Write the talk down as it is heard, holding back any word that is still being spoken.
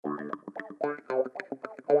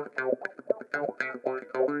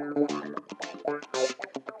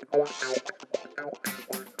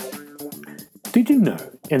Did you know,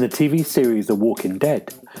 in the TV series The Walking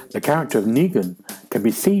Dead, the character of Negan can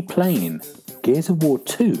be seen playing Gears of War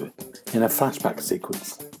 2 in a flashback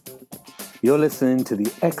sequence? You're listening to the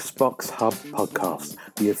Xbox Hub podcast,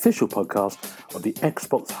 the official podcast of the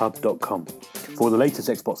TheXboxHub.com. For the latest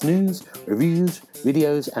Xbox news, reviews,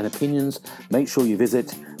 videos and opinions, make sure you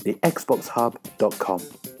visit the TheXboxHub.com.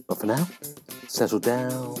 But for now, settle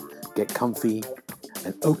down, get comfy,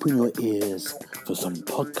 and open your ears for some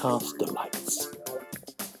podcast delights.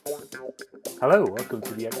 Hello, welcome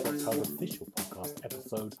to the Xbox Hub official podcast,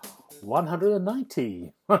 episode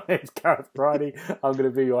 190. My name's Gareth Bridie. I'm going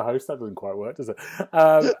to be your host. That doesn't quite work, does it?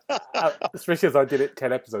 Especially as I did it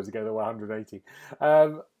 10 episodes ago, there were 180.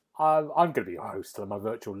 I'm going to be your host. On my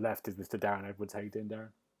virtual left is Mr. Darren Edwards. How you doing, Darren?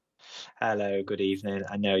 Hello, good evening.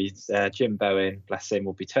 I know Jim Bowen, bless him,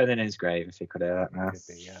 will be turning in his grave if he could hear that now. Could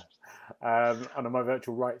be, yeah. And on my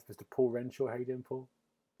virtual right is Mr. Paul Renshaw. How you doing, Paul?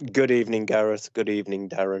 Good evening, Gareth. Good evening,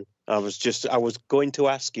 Darren. I was going to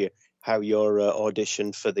ask you how your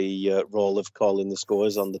audition for the role of calling the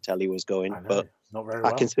scores on the telly was going, but not very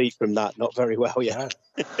well. I can see from that, not very well, yeah.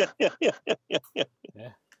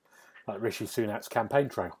 Yeah. Like Rishi Sunak's campaign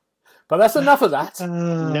trail. But that's enough of that.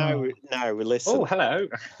 Now, listen. Oh, hello.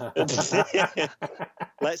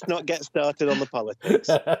 Let's not get started on the politics.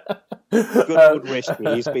 Good old Rishi,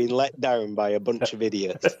 he's been let down by a bunch of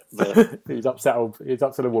idiots. But... He's upset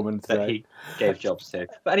a woman today. That he gave jobs to.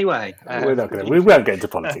 But anyway, we won't get into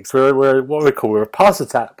politics. We're what we call a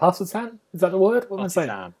partisan. Partisan? Is that the word? What am I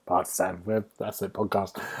saying? Partisan. That's a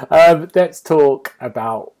podcast. Let's talk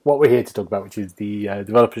about what we're here to talk about, which is the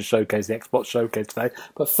developers showcase, the Xbox showcase today.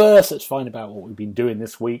 But first, let's find out what we've been doing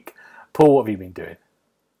this week. Paul, what have you been doing?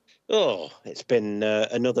 Oh, it's been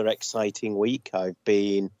another exciting week. I've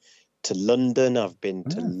been to London, I've been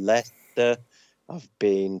to Leicester, I've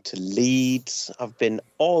been to Leeds, I've been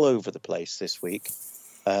all over the place this week.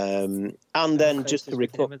 And then just to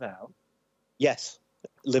recover... Yes,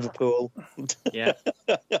 Liverpool. Yeah.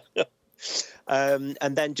 And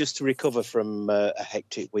then just to recover from a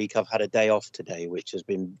hectic week, I've had a day off today, which has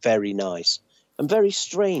been very nice and very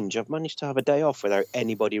strange. I've managed to have a day off without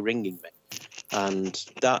anybody ringing me, and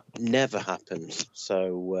that never happens.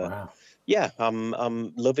 So, wow. Yeah,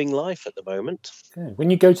 I'm loving life at the moment. Good. When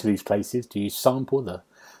you go to these places, do you sample the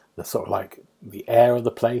sort of like the air of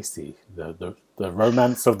the place, the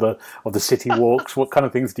romance of the city walks? What kind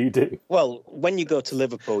of things do you do? Well, when you go to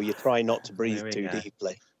Liverpool, you try not to breathe too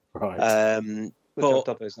deeply. Right.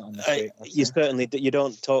 But you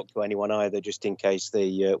don't talk to anyone either, just in case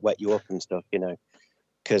they wet you up and stuff,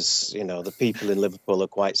 because the people in Liverpool are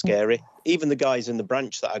quite scary. Even the guys in the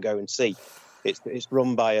branch that I go and see, it's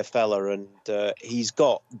run by a fella, and he's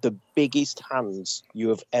got the biggest hands you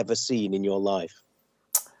have ever seen in your life.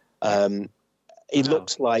 He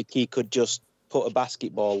looks like he could just put a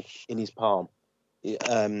basketball in his palm.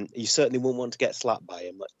 You certainly wouldn't want to get slapped by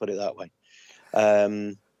him, let's put it that way.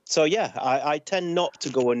 So, yeah, I tend not to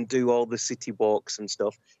go and do all the city walks and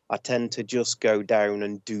stuff. I tend to just go down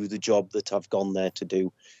and do the job that I've gone there to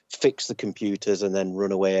do, fix the computers, and then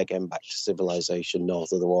run away again back to civilization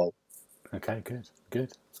north of the wall. Okay, good.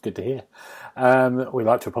 It's good to hear. We'd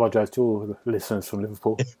like to apologise to all the listeners from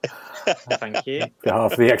Liverpool. Thank you. On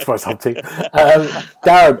behalf of the Xbox Hub team.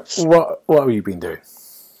 Darren, what have you been doing?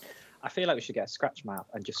 I feel like we should get a scratch map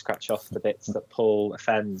and just scratch off the bits that Paul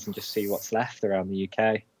offends and just see what's left around the UK.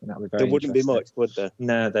 And that would be very There wouldn't be much, would there?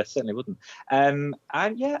 No, there certainly wouldn't. And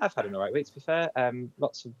yeah, I've had an all right week, to be fair.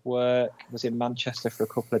 Lots of work. Was in Manchester for a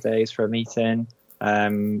couple of days for a meeting,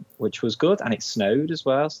 which was good. And it snowed as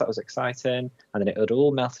well, so that was exciting. And then it had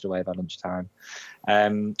all melted away by lunchtime.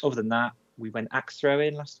 Other than that, we went axe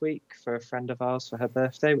throwing last week for a friend of ours for her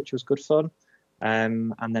birthday, which was good fun.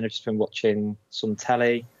 And then I've just been watching some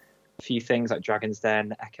telly. A few things like Dragon's Den,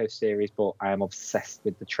 the Echo series, but I am obsessed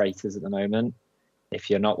with The Traitors at the moment. If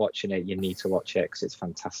you're not watching it, you need to watch it because it's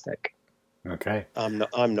fantastic. Okay. I'm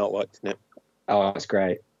not watching it. Oh, it's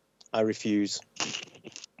great. I refuse.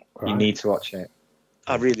 Right. You need to watch it.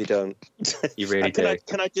 I really don't. You really do.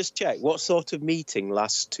 Can I just check what sort of meeting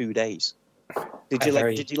lasts 2 days? Did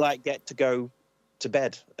you get to go to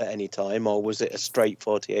bed at any time, or was it a straight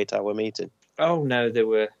 48-hour meeting? Oh no, there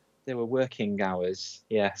were working hours.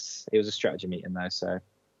 Yes, it was a strategy meeting though, so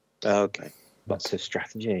okay, lots of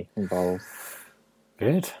strategy involved.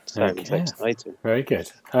 Good. Sounds exciting. Very good.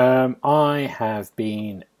 I have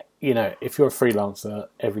been, if you're a freelancer,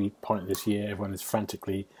 every point of this year, everyone is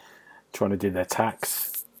frantically trying to do their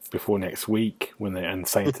tax before next week, and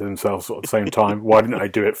saying to themselves at the same time, why didn't I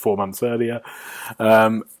do it 4 months earlier?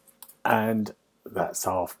 And that's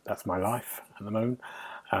my life at the moment.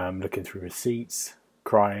 Looking through receipts,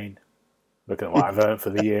 crying, looking at what I've earned for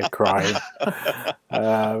the year, crying.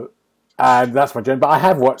 And that's my journey. But I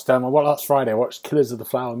have watched, last Friday, I watched Killers of the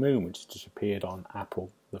Flower Moon, which just appeared on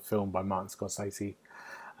Apple, the film by Martin Scorsese.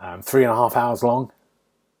 3.5 hours long.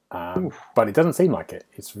 But it doesn't seem like it.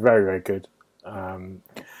 It's very, very good. Kind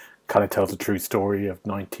of tells a true story of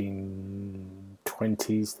 1920s,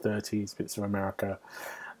 30s, bits of America.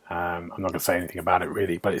 I'm not going to say anything about it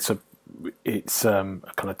really, but it's a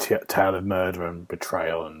kind of tale of murder and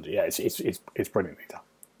betrayal, and yeah, it's brilliantly done.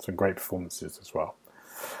 Some great performances as well.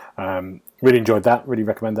 Really enjoyed that. Really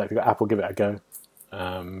recommend that if you've got Apple, give it a go.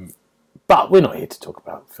 But we're not here to talk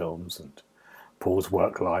about films and Paul's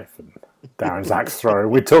work life and Darren's axe throw.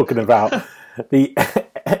 We're talking about the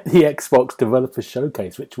Xbox Developer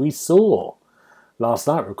Showcase, which we saw last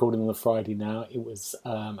night. We're recording on the Friday now. It was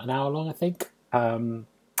an hour long, I think.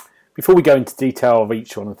 Before we go into detail of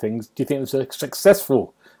each one of the things, do you think it was a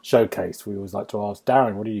successful showcase? We always like to ask.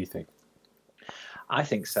 Darren, what do you think? I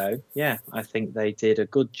think so, yeah. I think they did a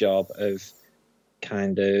good job of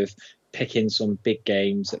kind of picking some big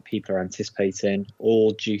games that people are anticipating,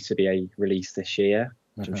 all due to be released this year,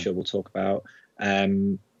 which I'm sure we'll talk about,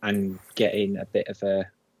 and getting a bit of a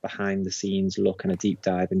behind-the-scenes look and a deep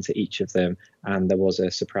dive into each of them. And there was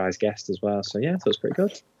a surprise guest as well. So, yeah, I thought it was pretty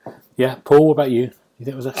good. Yeah, Paul, what about you? You think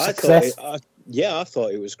it was a success? I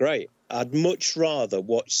thought it was great. I'd much rather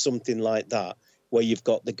watch something like that where you've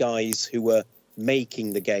got the guys who were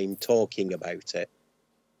making the game talking about it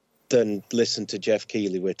than listen to Jeff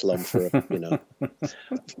Keighley whittle on for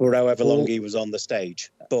for however long he was on the stage.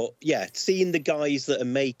 But yeah, seeing the guys that are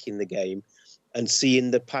making the game and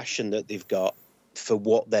seeing the passion that they've got for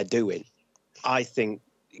what they're doing, I think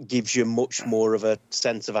gives you much more of a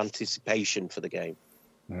sense of anticipation for the game.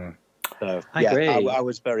 So I agree. I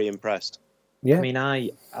was very impressed. Yeah, I mean,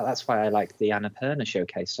 that's why I like the Annapurna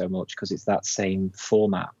showcase so much, because it's that same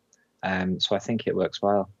format. So I think it works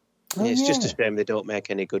well. It's just a shame they don't make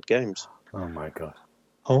any good games. Oh my god.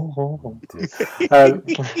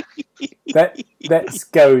 Let's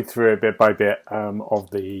go through it bit by bit of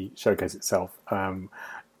the showcase itself.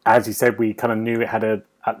 As you said, we kind of knew it had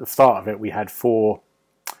at the start of it, we had 4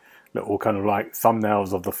 little kind of like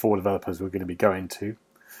thumbnails of the 4 developers we're going to be going to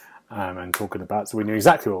and talking about. So we knew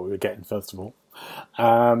exactly what we were getting, first of all.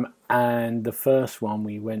 And the first one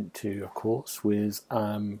we went to, of course, was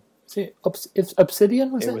it's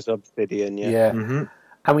Obsidian, was it? It was Obsidian, yeah. Yeah. Mm-hmm.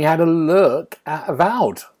 And we had a look at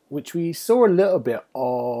Avowed, which we saw a little bit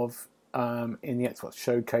of in the Xbox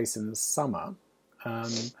showcase in the summer.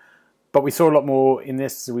 But we saw a lot more in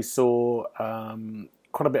this. We saw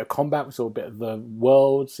quite a bit of combat. We saw a bit of the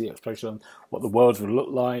worlds, the exploration on what the worlds would look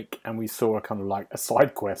like. And we saw a kind of like a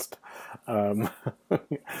side quest interacting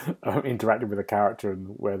with a character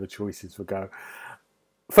and where the choices would go.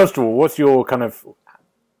 First of all, what's your kind of...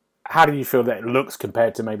 How do you feel that it looks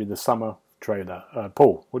compared to maybe the summer trailer?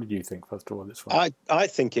 Paul, what did you think, first of all, this one? I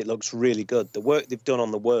think it looks really good. The work they've done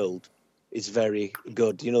on the world is very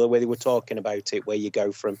good. You know, the way they were talking about it, where you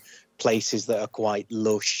go from places that are quite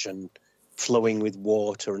lush and flowing with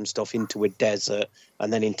water and stuff into a desert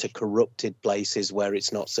and then into corrupted places where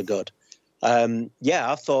it's not so good.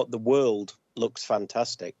 I thought the world looks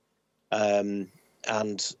fantastic. And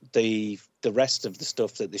the rest of the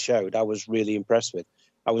stuff that they showed, I was really impressed with.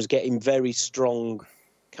 I was getting very strong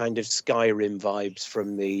kind of Skyrim vibes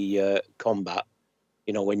from the combat.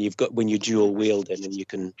 You know, when you're dual wielding and you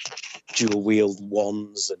can dual wield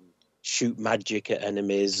wands and shoot magic at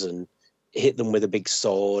enemies and hit them with a big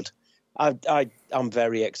sword. I'm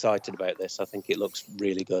very excited about this. I think it looks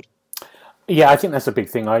really good. Yeah, I think that's a big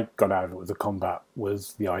thing I got out of it with the combat,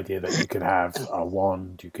 was the idea that you could have a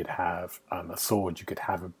wand, you could have a sword, you could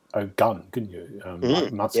have a gun, couldn't you?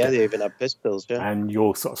 Like yeah, they even have pistols, yeah. And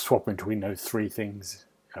you're sort of swapping between those 3 things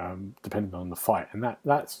depending on the fight, and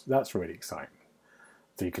that's really exciting.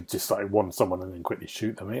 So you could just like wand someone and then quickly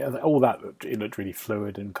shoot them. All that it looked really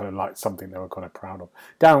fluid and kind of like something they were kind of proud of.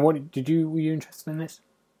 Darren, were you interested in this?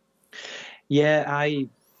 Yeah,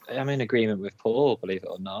 I'm in agreement with Paul, believe it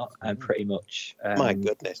or not, and pretty much my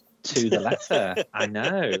goodness, to the letter. I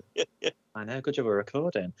know. Good job we're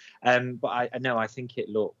recording. But I think it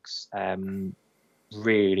looks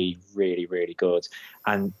really, really, really good.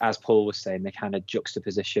 And as Paul was saying, the kind of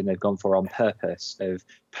juxtaposition they've gone for on purpose of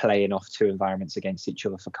playing off 2 environments against each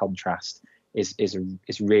other for contrast is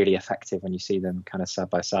really effective when you see them kind of side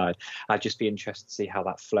by side. I'd just be interested to see how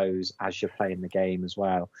that flows as you're playing the game as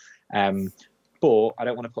well. But I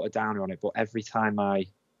don't want to put a downer on it, but every time I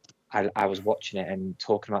was watching it and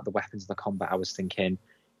talking about the weapons and the combat, I was thinking,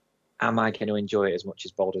 am I going to enjoy it as much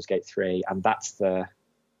as Baldur's Gate 3? And that's the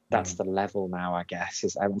level now, I guess.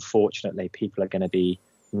 Is unfortunately people are going to be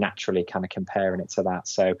naturally kind of comparing it to that.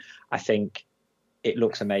 So I think it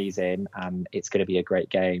looks amazing and it's going to be a great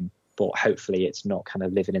game, but hopefully it's not kind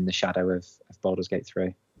of living in the shadow of Baldur's Gate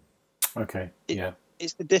 3. Okay, yeah.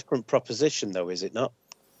 It's a different proposition, though, is it not?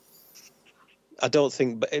 I don't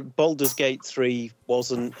think Baldur's Gate 3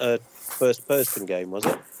 wasn't a first-person game, was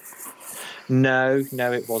it? No,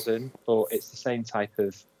 it wasn't. But it's the same type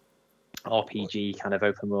of RPG kind of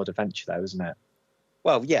open world adventure, though, isn't it?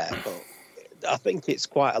 Well, yeah, but I think it's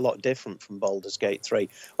quite a lot different from Baldur's Gate 3.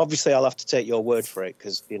 Obviously, I'll have to take your word for it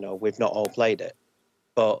because we've not all played it.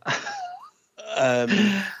 But I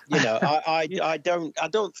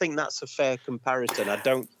don't think that's a fair comparison. I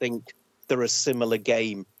don't think they're a similar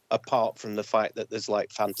game apart from the fact that there's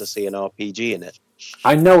like fantasy and RPG in it.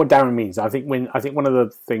 I know what Darren means. I think one of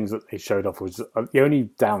the things that they showed off was the only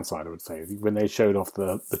downside, I would say, when they showed off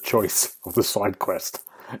the choice of the side quest.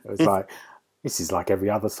 It was like, this is like every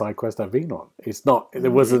other side quest I've been on. It's not.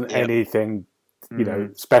 There wasn't anything,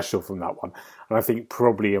 special from that one. And I think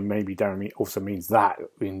probably, and maybe Darren also means that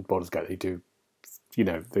in Baldur's Gate they do,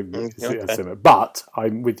 similar. But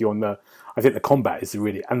I'm with you on I think the combat is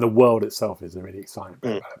really, and the world itself is really exciting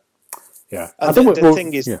about it. Yeah, and the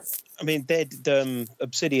thing is, I mean,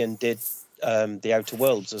 Obsidian did the Outer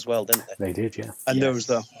Worlds as well, didn't they? They did, yeah. And there was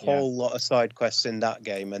a whole lot of side quests in that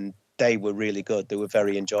game, and they were really good. They were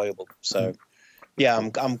very enjoyable. So, yeah,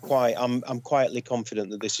 I'm quietly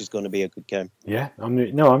confident that this is going to be a good game. Yeah, I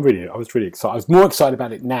was really excited. I was more excited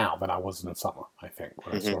about it now than I was in the summer, I think,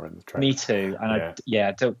 when I saw it in the trailer. Me too. And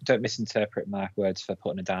don't misinterpret my words for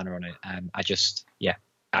putting a downer on it.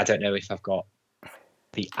 I don't know if I've got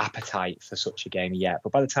the appetite for such a game yet,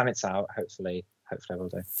 but by the time it's out, hopefully I will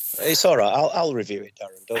do. It's all right. I'll review it,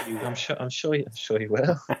 Darren. Don't you? I'm sure you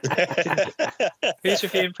will. Who's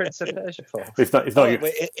reviewing Prince of Persia for?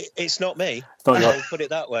 It's not me. I'll put it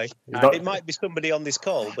that way. It might be somebody on this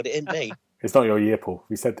call, but it ain't me. It's not your year, Paul.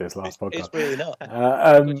 We said this last podcast. It's really not.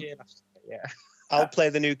 I'll play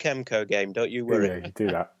the new Chemco game. Don't you worry. Yeah, you do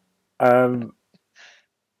that.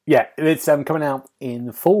 Yeah, it's coming out in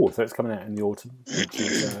the fall, so it's coming out in the autumn, which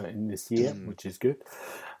is in this year, which is good.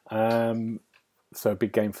 So a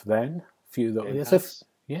big game for then.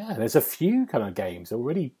 There's a few kind of games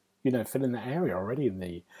already, filling that area already in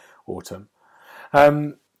the autumn.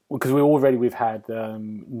 Because we've had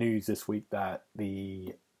news this week that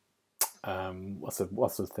the what's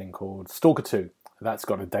the thing called, Stalker 2. That's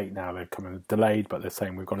got a date now. They're coming delayed, but they're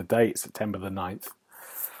saying we've got a date, September the 9th.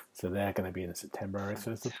 So they're going to be in the September area.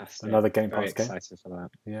 So it's another Game Pass game. Very excited for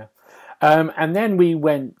that. Yeah. And then we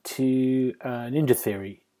went to Ninja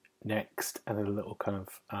Theory next and a little kind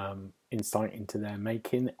of insight into their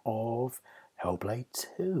making of Hellblade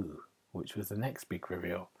 2, which was the next big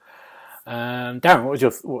reveal. Darren, what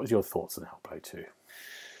was your thoughts on Hellblade 2?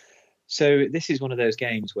 So this is one of those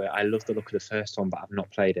games where I love the look of the first one, but I've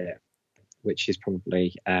not played it, which is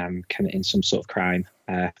probably committing some sort of crime.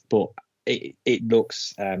 But it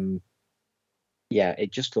looks,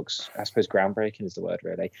 it just looks, I suppose, groundbreaking is the word,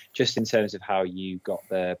 really. Just in terms of how you got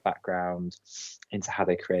the background into how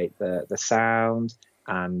they create the sound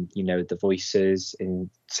and, the voices in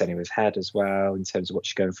Senua's head as well, in terms of what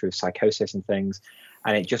she's going through with psychosis and things.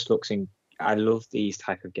 And it just looks I love these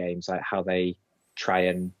type of games, like how they try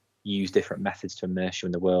and use different methods to immerse you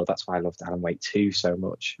in the world. That's why I loved Alan Wake 2 so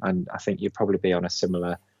much. And I think you'd probably be on a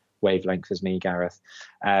similar wavelength as me, Gareth.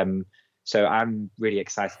 So I'm really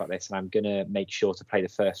excited about this, and I'm going to make sure to play the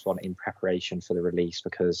first one in preparation for the release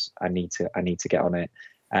because I need to get on it.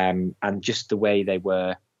 And just the way they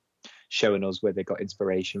were showing us where they got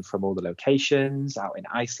inspiration from all the locations out in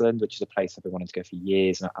Iceland, which is a place I've been wanting to go for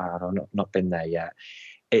years, and I've not been there yet.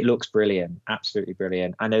 It looks brilliant, absolutely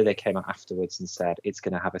brilliant. I know they came out afterwards and said it's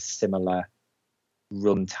going to have a similar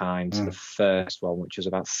run time to the first one, which was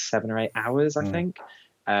about 7 or 8 hours, I think.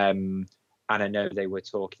 And I know they were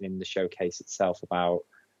talking in the showcase itself about,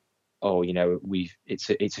 it's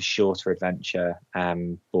a shorter adventure,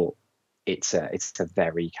 but it's a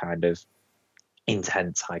very kind of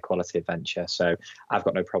intense, high quality adventure. So I've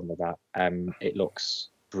got no problem with that. It looks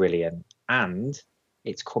brilliant, and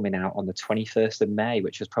it's coming out on the 21st of May,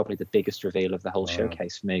 which was probably the biggest reveal of the whole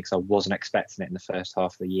showcase for me because I wasn't expecting it in the first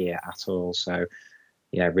half of the year at all. So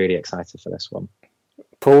yeah, really excited for this one.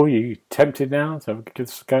 Paul, you tempted now to give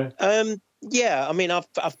this a go? Yeah, I mean,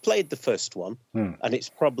 I've played the first one, and it's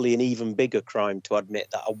probably an even bigger crime to admit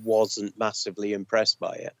that I wasn't massively impressed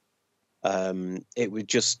by it. It would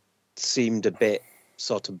just seemed a bit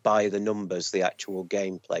sort of by the numbers, the actual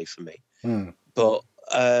gameplay for me. But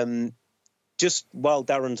just while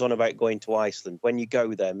Darren's on about going to Iceland, when you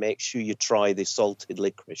go there, make sure you try this salted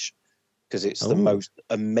licorice, because it's the most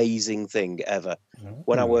amazing thing ever.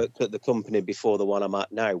 When I worked at the company before the one I'm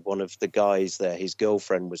at now, one of the guys there, his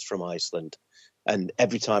girlfriend was from Iceland. And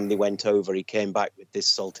every time they went over, he came back with this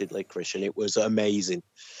salted licorice, and it was amazing.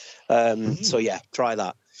 So, yeah, try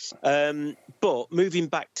that. But moving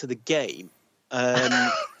back to the game,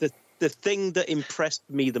 the thing that impressed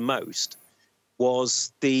me the most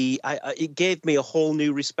was it gave me a whole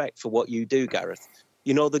new respect for what you do, Gareth.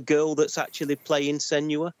 You know, the girl that's actually playing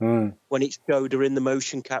Senua, when it showed her in the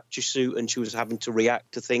motion capture suit and she was having to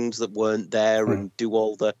react to things that weren't there and do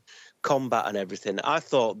all the combat and everything. I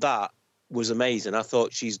thought that was amazing. I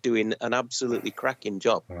thought she's doing an absolutely cracking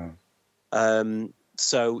job.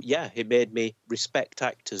 So, yeah, it made me respect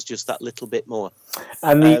actors just that little bit more.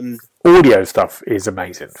 And the audio stuff is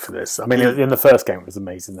amazing for this. I mean, in the first game, it was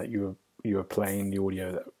amazing that you were playing the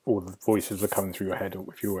audio, that all the voices were coming through your head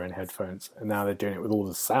if you were in headphones. And now they're doing it with all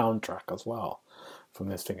the soundtrack as well from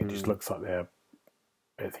this thing. It just looks like they're...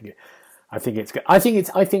 I think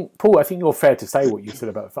Paul, I think you're fair to say what you said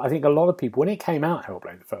about it. I think a lot of people, when it came out,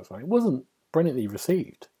 Hellblade, the first one, it wasn't brilliantly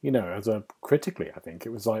received. You know, critically, I think it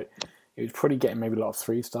was probably getting maybe a lot of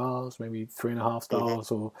 3 stars, maybe 3.5 stars,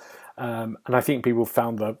 or and I think people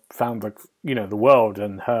found the the world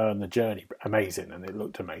and her and the journey amazing, and it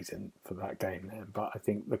looked amazing for that game then. But I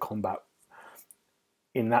think the combat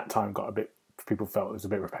in that time people felt it was a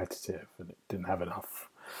bit repetitive and it didn't have enough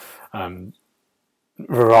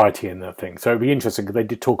variety in the thing. So it'd be interesting, because they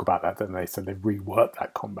did talk about that, didn't they? So they've reworked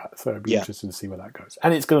that combat. So it'd be interesting to see where that goes.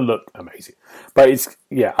 And it's going to look amazing. But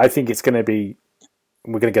I think it's going to be,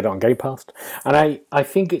 we're going to get it on Game Pass. And I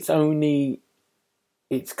think it's like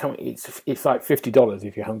 $50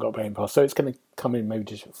 if you haven't got Game Pass. So it's going to come in maybe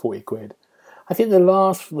just 40 quid. I think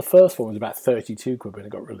the first one was about 32 quid when it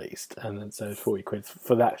got released. And then so it's 40 quid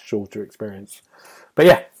for that shorter experience. But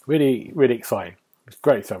yeah, really, really exciting. It's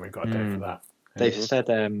great so we've got a day for that. They've said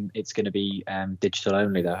it's going to be digital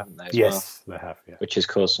only, though, haven't they? Yes, they have. Yeah. Which has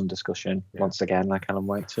caused some discussion once again, like Alan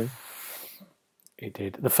Wake 2. It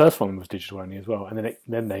did. The first one was digital only as well, and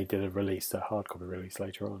then they did a hard copy release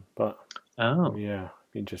later on. But yeah,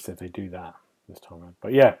 be interested if they do that this time around.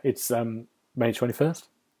 But yeah, it's May 21st.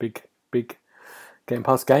 Big Game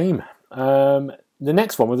Pass game. The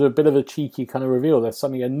next one was a bit of a cheeky kind of reveal. There's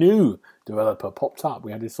suddenly a new developer popped up.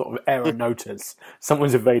 We had this sort of error notice.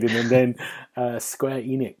 Someone's evading, and then Square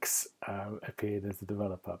Enix appeared as the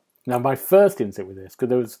developer. Now, my first instinct with this, because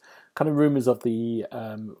there was kind of rumours of the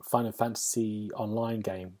Final Fantasy online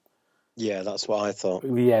game. Yeah, that's what I thought.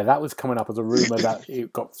 Yeah, that was coming up as a rumour that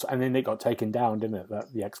it got, and then it got taken down, didn't it?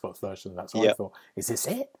 The Xbox version of that. So I thought, is this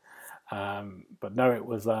it? But no, it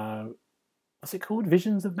was. What's it called?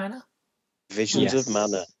 Visions of Mana. Visions of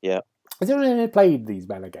Mana. Yeah. Has anyone ever played these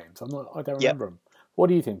Mana games? I don't remember them. What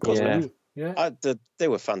do you think? They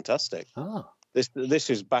were fantastic. This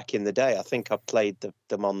was back in the day. I think I played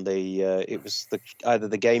them on the. It was either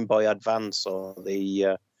the Game Boy Advance or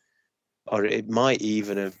or it might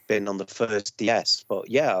even have been on the first DS. But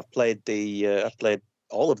yeah, I've played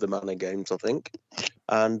all of the Mana games, I think,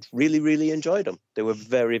 and really, really enjoyed them. They were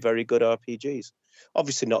very, very good RPGs.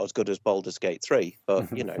 Obviously not as good as Baldur's Gate 3,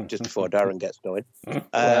 but just before Darren gets going.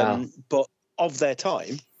 But of their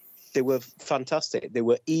time, they were fantastic. They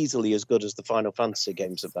were easily as good as the Final Fantasy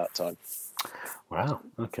games of that time. Wow.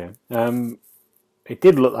 Okay. It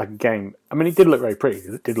did look like a game. I mean, it did look very pretty.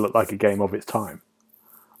 It did look like a game of its time.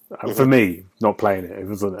 For me, not playing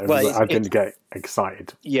it, I didn't get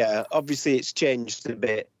excited. Yeah, obviously it's changed a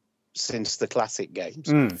bit since the classic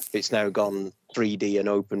games. It's now gone 3D and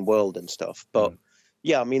open world and stuff. But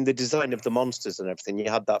yeah, I mean, the design of the monsters and everything, you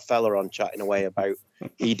had that fella on chatting away about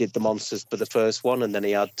he did the monsters for the first one and then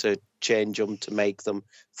he had to change them to make them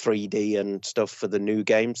 3D and stuff for the new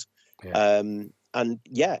games. Yeah. And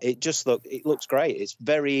yeah, it looks great. It's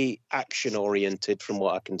very action oriented from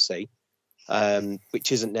what I can see,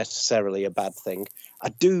 which isn't necessarily a bad thing. I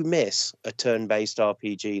do miss a turn-based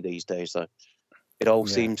RPG these days, though. It all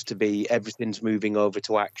seems to be everything's moving over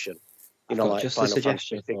to action. Like just Final a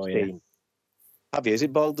suggestion Fantasy for 16. you. Have you? Is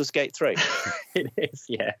it Baldur's Gate 3? It is,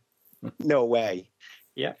 yeah. No way.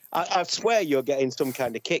 Yeah. I swear you're getting some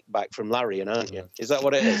kind of kickback from Larian, aren't you? Is that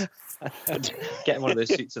what it is? Getting one of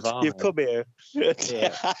those suits of armour. You've come here.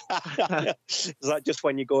 Yeah. Is that just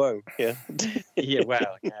when you go home? Yeah. Yeah,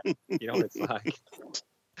 well, yeah. You know what it's like.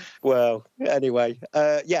 Well, anyway,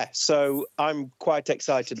 so I'm quite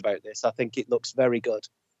excited about this. I think it looks very good.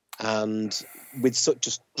 And with such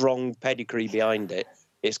a strong pedigree behind it,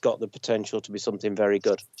 it's got the potential to be something very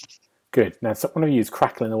good. Good. Now, one of you is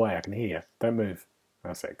crackling away. I can hear you. Don't move.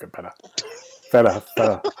 That's it. Good, better. better.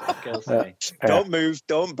 Kills me. Don't move,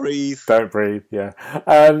 don't breathe. Don't breathe. Yeah.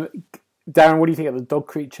 Darren, what do you think of the dog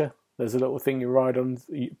creature? There's a little thing you ride on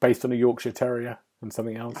based on a Yorkshire Terrier and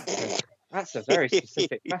something else. That's a very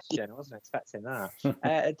specific question. I wasn't expecting that.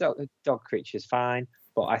 A dog creature's fine,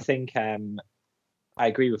 but I think I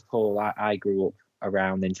agree with Paul. I grew up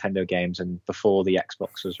around Nintendo games, and before the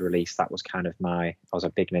Xbox was released, that was kind of I was a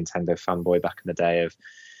big Nintendo fanboy back in the day of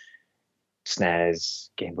SNES,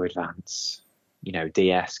 Game Boy Advance,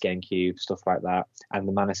 DS, GameCube, stuff like that. And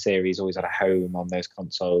the Mana series always had a home on those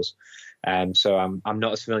consoles. So I'm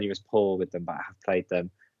not as familiar as Paul with them, but I have played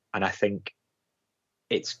them, and I think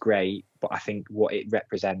it's great. But I think what it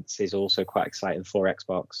represents is also quite exciting for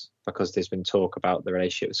Xbox, because there's been talk about the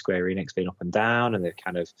relationship with Square Enix being up and down, and they've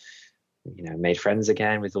kind of made friends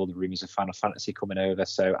again with all the rumors of Final Fantasy coming over.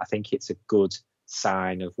 So I think it's a good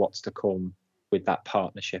sign of what's to come with that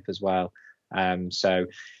partnership as well. So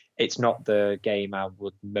it's not the game I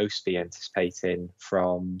would most be anticipating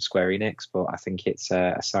from Square Enix, but I think it's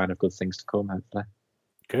a sign of good things to come, hopefully.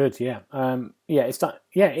 Good, yeah. It's not.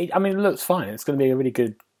 Yeah, it looks fine. It's going to be a really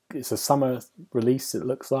good. It's a summer release. It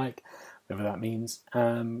looks like, whatever that means.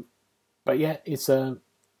 But yeah, it's a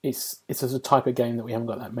type of game that we haven't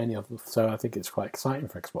got that many of, so I think it's quite exciting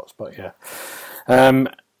for Xbox. But yeah.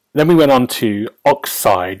 Then we went on to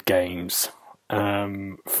Oxide Games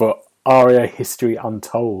for Aria History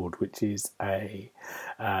Untold, which is a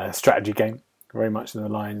strategy game, very much in the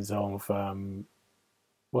lines of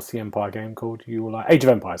what's the Empire game called? You will like Age of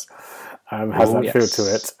Empires. Has that feel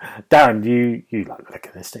to it? Darren, you like the look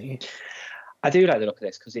of this, don't you? I do like the look of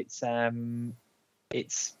this because it's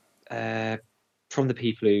from the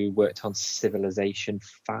people who worked on Civilization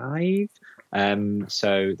 5.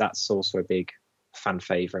 So that's also a big fan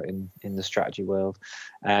favourite in the strategy world.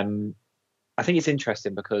 I think it's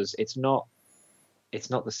interesting because it's not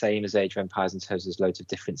the same as Age of Empires in terms of there's loads of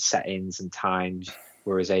different settings and times,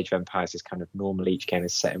 whereas Age of Empires is kind of normally each game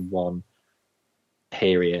is set in one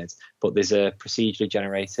period, but there's a procedurally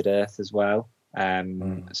generated Earth as well.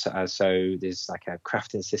 So there's like a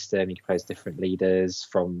crafting system. You can play as different leaders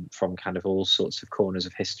from kind of all sorts of corners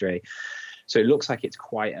of history. So it looks like it's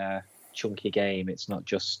quite a chunky game. It's not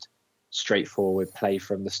just straightforward play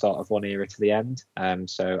from the start of one era to the end.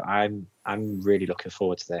 So I'm really looking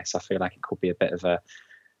forward to this. I feel like it could be a bit of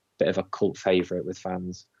a cult favorite with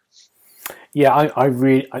fans. Yeah, I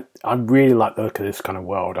really like the look of this kind of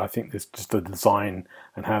world. I think there's just the design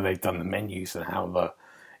and how they've done the menus and how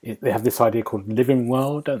they have this idea called living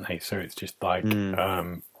world, don't they? So it's just like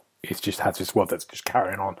it's just has this world that's just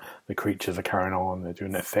carrying on. The creatures are carrying on. They're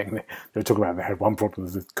doing their thing. They were talking about they had one problem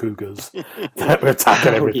with cougars that were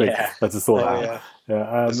attacking everything. Yeah. That's just all that.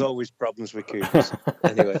 Yeah. There's always problems with cougars.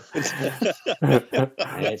 Anyway,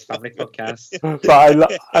 it's family podcast.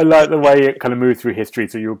 But I like the way it kind of moved through history.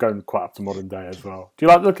 So you're going quite up to modern day as well. Do you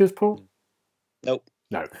like the look of this, Paul? Nope.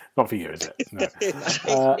 No, not for you, is it? No.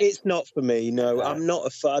 It's not for me. No, I'm not a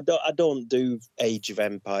fan. I don't do Age of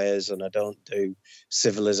Empires and I don't do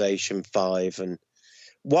Civilization 5. And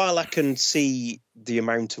while I can see the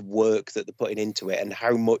amount of work that they're putting into it and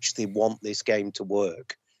how much they want this game to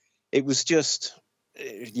work, it was just,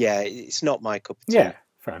 it's not my cup of tea. Yeah,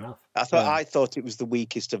 fair enough. I thought it was the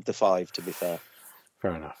weakest of the 5, to be fair.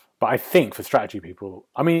 Fair enough. But I think for strategy people,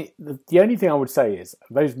 I mean, the only thing I would say is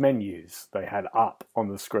those menus they had up on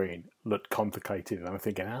the screen looked complicated. And I'm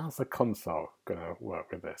thinking, how's the console going to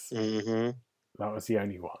work with this? Mm-hmm. That was the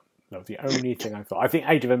only one. That was the only thing I thought. I think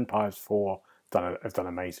Age of Empires 4 has done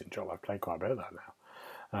an amazing job. I've played quite a bit of that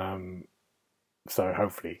now. So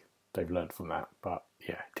hopefully they've learned from that. But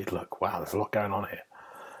yeah, it did look, wow, there's a lot going on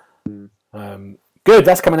here. Good,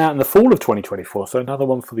 that's coming out in the fall of 2024. So another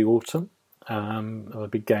one for the autumn. A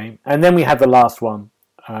big game. And then we had the last one,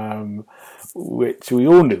 which we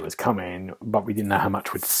all knew was coming, but we didn't know how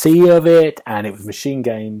much we'd see of it. And it was Machine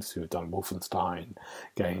Games, who had done Wolfenstein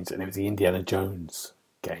games, and it was the Indiana Jones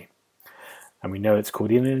game. And we know it's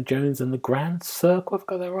called Indiana Jones and the Grand Circle. I've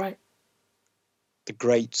got that right? The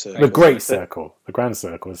Great Circle. The Great Circle. The Grand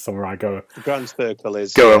Circle is somewhere I go. The Grand Circle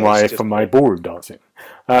is from my ballroom dancing.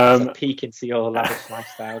 It's a peek into your lavish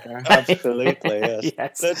lifestyle, Gareth. Absolutely, yes.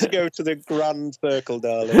 Yes. Let's go to the Grand Circle,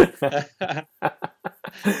 darling.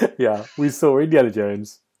 Yeah, we saw Indiana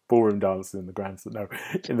Jones ballroom dancing in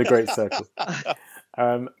the Great Circle.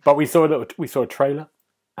 But we saw a trailer.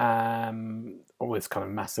 All this kind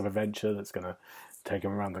of massive adventure that's going to take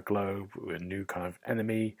him around the globe with a new kind of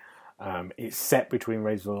enemy. It's set between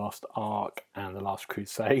Raiders of the Lost Ark and The Last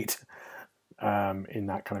Crusade in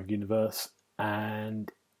that kind of universe.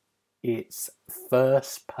 And it's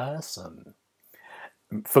first person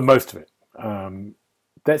for most of it.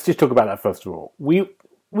 let's just talk about that first of all. We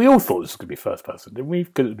all thought this was going to be first person, didn't we?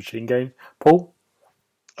 Good at machine games. Paul?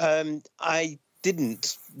 I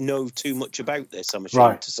didn't know too much about this, I'm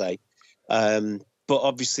ashamed to say. But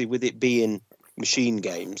obviously, with it being machine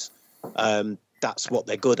games, that's what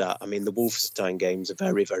they're good at. I mean, the Wolfenstein games are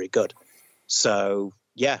very, very good. So,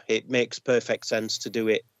 yeah, it makes perfect sense to do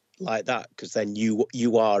it like that, because then you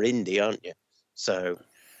are indie, aren't you? So,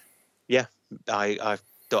 yeah, I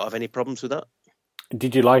don't have any problems with that.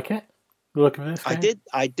 Did you like it? Looking at this game?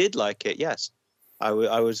 I did like it, yes. I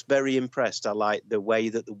was very impressed. I liked the way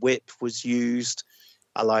that the whip was used.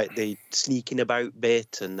 I liked the sneaking about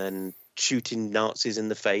bit and then shooting Nazis in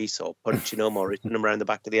the face or punching them or hitting them around the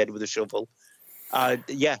back of the head with a shovel.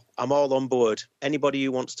 Yeah, I'm all on board. Anybody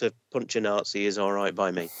who wants to punch a Nazi is all right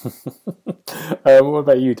by me. What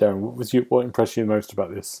about you, Darren? What impressed you most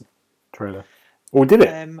about this trailer? Or did it?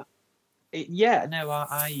 I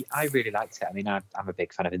really liked it. I mean, I'm a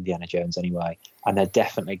big fan of Indiana Jones anyway, and they're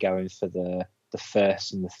definitely going for the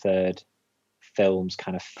first and the third films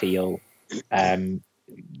kind of feel.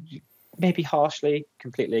 Maybe harshly,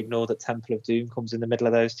 completely ignore that Temple of Doom comes in the middle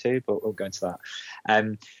of those two, but we'll go into that.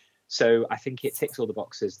 So I think it ticks all the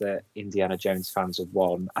boxes that Indiana Jones fans have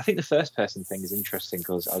won. I think the first person thing is interesting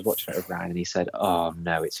because I was watching it with Ryan and he said, "Oh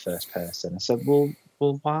no, it's first person." I said, "Well,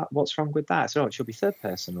 what's wrong with that?" I said, "Oh, it should be third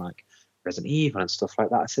person, like Resident Evil and stuff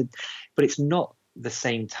like that." I said, "But it's not the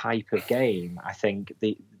same type of game." I think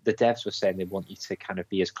the devs were saying they want you to kind of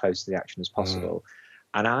be as close to the action as possible,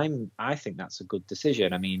 and I think that's a good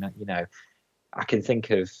decision. I mean, I can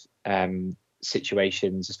think of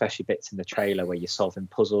situations, especially bits in the trailer where you're solving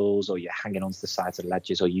puzzles or you're hanging onto the sides of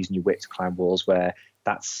ledges or using your whip to climb walls, where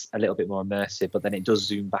that's a little bit more immersive, but then it does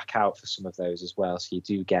zoom back out for some of those as well, so you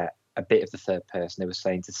do get a bit of the third person. They were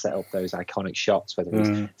saying to set up those iconic shots, whether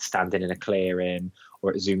he's standing in a clearing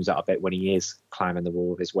or it zooms out a bit when he is climbing the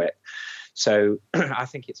wall with his whip. So I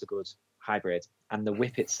think it's a good hybrid. And the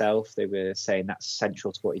whip itself, they were saying that's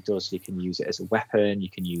central to what he does. So you can use it as a weapon, you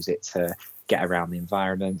can use it to get around the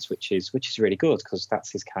environments, which is really good because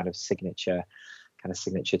that's his kind of signature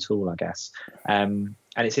tool, I guess. And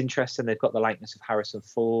it's interesting, they've got the likeness of Harrison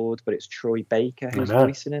Ford, but it's Troy Baker who's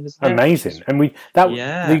voicing him, isn't it? Amazing. And we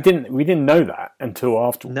didn't know that until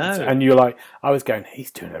afterwards. No. And you're like, I was going,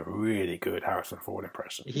 he's doing a really good Harrison Ford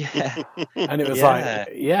impression. Yeah. And it was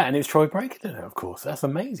and it's Troy Baker doing it, of course. That's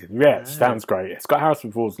amazing. Yeah, it sounds great. It's got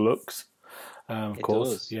Harrison Ford's looks, of course.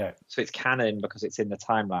 Does. Yeah. So it's canon because it's in the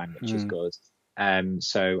timeline, which is good.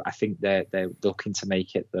 So I think they're looking to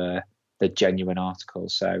make it the genuine article.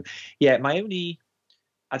 So yeah,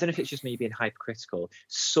 I don't know if it's just me being hypercritical.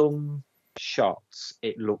 Some shots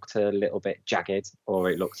it looked a little bit jagged, or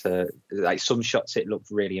it looked like some shots it looked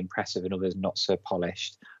really impressive and others not so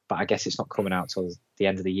polished. But I guess it's not coming out till the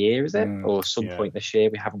end of the year, is it? Or some point this year?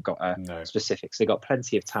 We haven't got specifics. They've got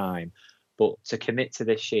plenty of time. But to commit to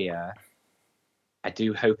this year, I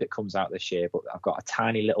do hope it comes out this year. But I've got a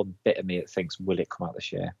tiny little bit of me that thinks, will it come out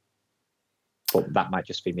this year? But that might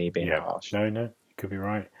just be me being harsh. No, you could be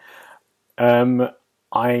right.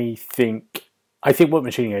 I think what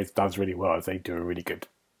Machine Games does really well is they do a really good,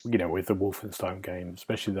 with the Wolfenstein games,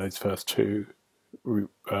 especially those first two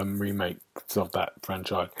remakes of that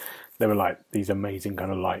franchise. They were like these amazing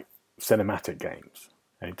kind of like cinematic games.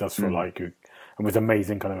 And it does feel like you, and with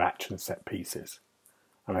amazing kind of action set pieces.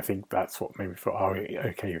 And I think that's what made me feel,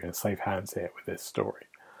 okay, you're in safe hands here with this story.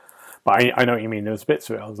 But I know what you mean. There was bits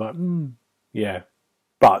of it I was like, yeah.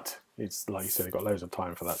 But it's like you said, they've got loads of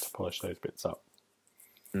time for that to polish those bits up.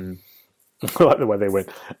 I like the way they went,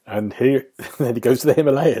 and then he goes to the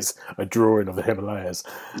Himalayas, a drawing of the Himalayas.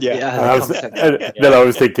 Then I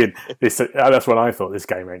was thinking, that's what I thought, this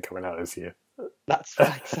game ain't coming out this year. That's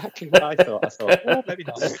exactly what I thought. I thought, oh, maybe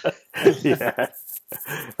not. Yeah.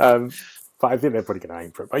 But I think they're probably going to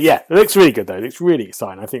aim for it. But yeah, it looks really good though. It looks really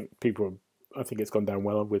exciting. I think it's gone down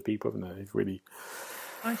well with people, haven't they? They've really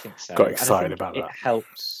I think so. Got excited about that. It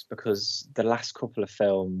helps because the last couple of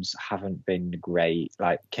films haven't been great.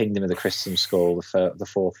 Like Kingdom of the Crystal Skull, the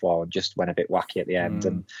fourth one just went a bit wacky at the end,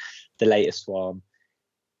 and the latest one,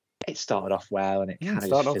 it started off well and it kind of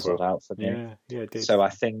just fizzled out for me. Yeah, it did. So I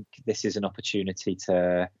think this is an opportunity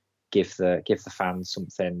to give the fans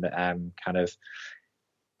something that kind of,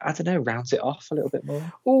 I don't know, rounds it off a little bit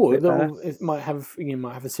more. Or it might have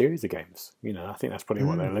a series of games. I think that's probably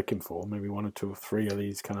what they're looking for. Maybe one or two or three of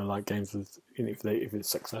these kind of like games, if it's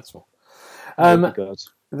successul.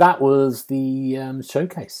 That was the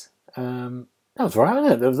showcase. That was right,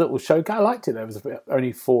 wasn't it? There was a little showcase. I liked it. There was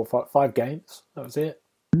only 4 or 5 games. That was it.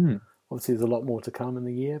 Obviously, there's a lot more to come in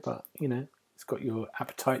the year, but it's got your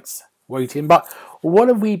appetites waiting. But what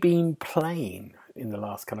have we been playing? in the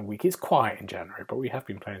last kind of week. It's quiet in January, but we have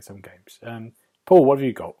been playing some games. Paul, what have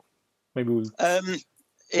you got? Maybe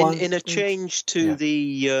in a change to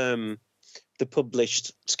the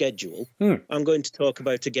published schedule, I'm going to talk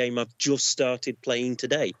about a game I've just started playing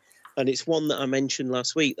today. And it's one that I mentioned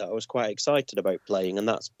last week that I was quite excited about playing, and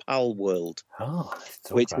that's Pal World,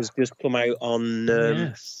 which has just come out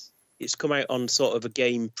on. It's come out on sort of a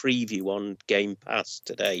game preview on Game Pass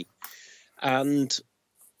today, and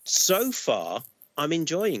so far I'm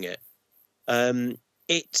enjoying it.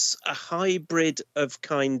 It's a hybrid of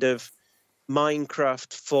kind of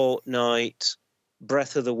Minecraft, Fortnite,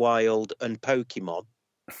 Breath of the Wild, and Pokemon,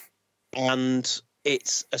 and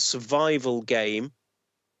it's a survival game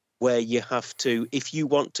where you have to, if you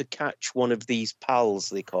want to catch one of these pals,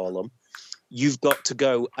 they call them, you've got to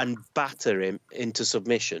go and batter him into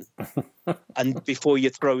submission, and before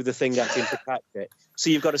you throw the thing at him to catch it.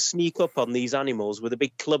 So you've got to sneak up on these animals with a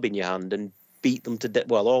big club in your hand and beat them to death,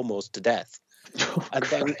 well, almost to death,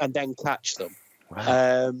 and then catch them.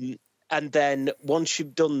 Wow. And then once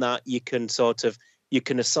you've done that, you can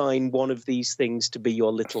assign one of these things to be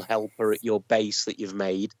your little helper at your base that you've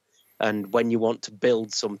made. And when you want to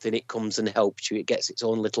build something, it comes and helps you. It gets its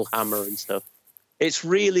own little hammer and stuff. It's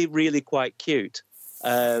really, really quite cute.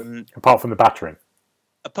 Apart from the battering.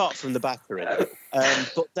 But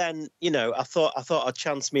then, I thought I'd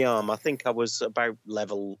chance my arm. I think I was about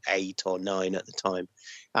level 8 or 9 at the time.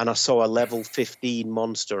 And I saw a level 15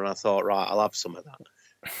 monster, and I thought, right, I'll have some of that.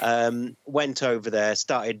 Went over there,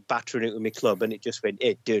 started battering it with my club, and it just went,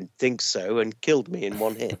 it didn't think so, and killed me in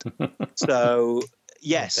one hit. So...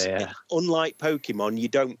 Yes, unlike Pokemon, you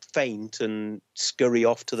don't faint and scurry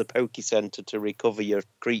off to the Poke Center to recover your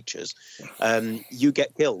creatures. You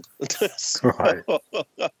get killed. Right.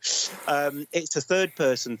 It's a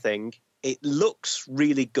third-person thing. It looks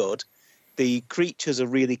really good. The creatures are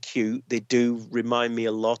really cute. They do remind me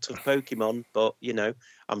a lot of Pokemon, but,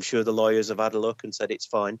 I'm sure the lawyers have had a look and said it's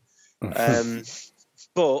fine.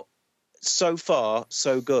 But so far,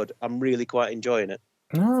 so good. I'm really quite enjoying it.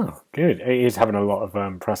 Oh, good. It is having a lot of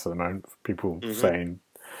press at the moment. People saying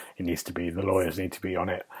the lawyers need to be on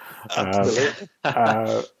it. Absolutely.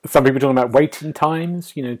 Some people talking about waiting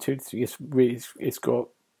times. 2 to 3. It's got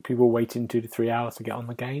people waiting 2 to 3 hours to get on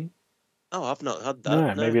the game. Oh, I've not had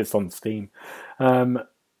that. No, maybe it's on Steam. I'm going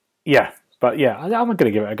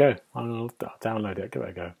to give it a go. I'll download it. Give it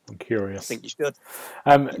a go. I'm curious. I think you should.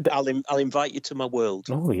 I'll invite you to my world.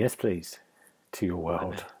 Oh yes, please. To your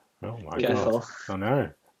world. Oh my God! Oh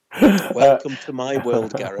no! Welcome to my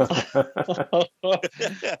world, Gareth.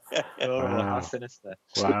 How sinister!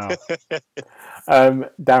 Wow.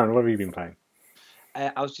 Darren, what have you been playing?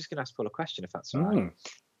 I was just going to ask Paul a question, if that's all right.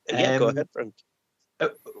 Yeah, go ahead, Frank.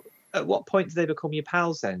 At what point do they become your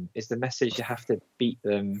pals? Then is the message you have to beat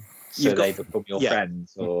them so they become your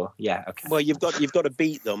friends, or okay? Well, you've got to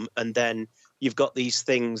beat them, and then you've got these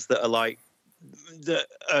things that are like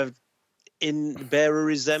bear a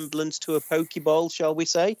resemblance to a Pokeball, shall we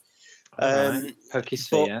say?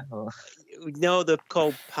 Pokesphere? No, they're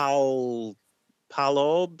called Palorbs,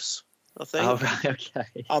 I think. Oh, right, okay.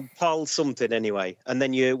 Pal something anyway. And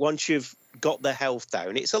then once you've got the health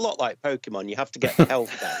down, it's a lot like Pokemon. You have to get the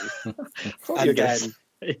health down.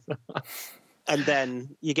 And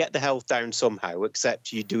then you get the health down somehow,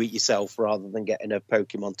 except you do it yourself rather than getting a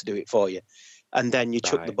Pokemon to do it for you. And then you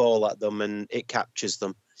chuck the ball at them and it captures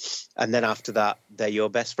them. And then after that, they're your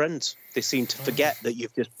best friends. They seem to forget that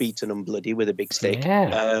you've just beaten them bloody with a big stick.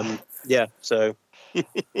 So...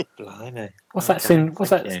 Blimey. What's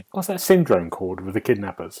that syndrome called with the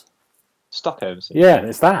kidnappers? Stockholm syndrome. Yeah,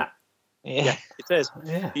 it's that. Yeah, it is.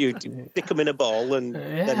 Yeah. You stick them in a ball and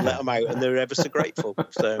then let them out, and they're ever so grateful.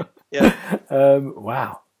 So, yeah.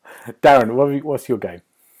 Wow. Darren, what's your game?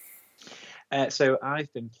 So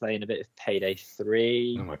I've been playing a bit of Payday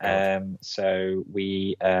 3. Oh my God. So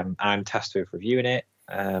I'm tasked with reviewing it,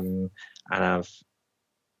 and I've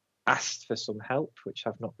asked for some help, which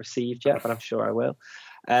I've not received yet, but I'm sure I will.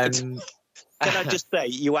 Can I just say,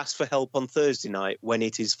 you asked for help on Thursday night when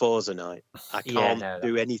it is Forza night. I can't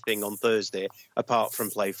do anything on Thursday apart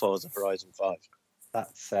from play Forza Horizon 5.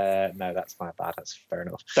 That's my bad. That's fair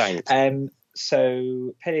enough. Thanks.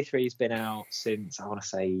 So Payday 3 has been out since, I want to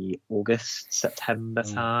say, August, September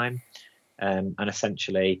time. And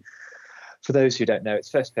essentially, for those who don't know, it's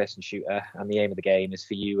first-person shooter, and the aim of the game is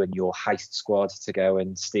for you and your heist squad to go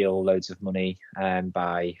and steal loads of money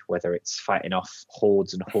by whether it's fighting off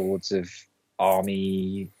hordes and hordes of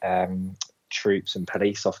army troops and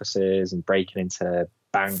police officers and breaking into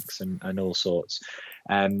banks and all sorts.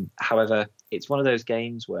 However, it's one of those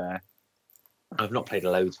games where I've not played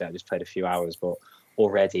loads of it, I've just played a few hours, but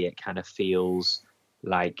already it kind of feels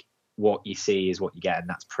like what you see is what you get, and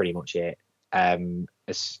that's pretty much it.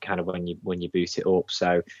 It's kind of when you boot it up.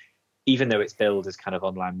 So even though it's billed as kind of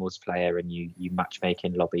online multiplayer and you matchmake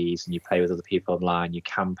in lobbies and you play with other people online, you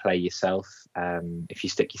can play yourself if you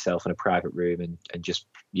stick yourself in a private room and just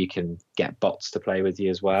you can get bots to play with you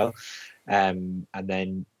as well. And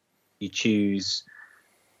then you choose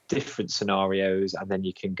different scenarios, and then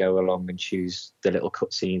you can go along and choose the little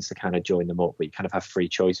cutscenes to kind of join them up, but you kind of have free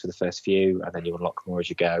choice for the first few, and then you unlock more as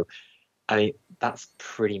you go. I mean, that's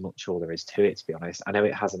pretty much all there is to it, to be honest. I know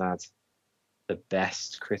it hasn't had the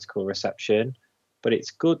best critical reception, but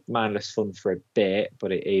it's good mindless fun for a bit,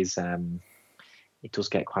 but it is it does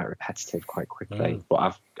get quite repetitive quite quickly.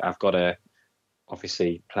 But I've got to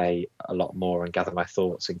obviously play a lot more and gather my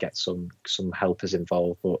thoughts and get some helpers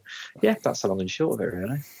involved. But yeah, that's the long and short of it,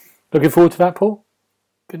 really. Looking forward to that, Paul.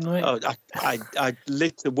 Good night. Oh,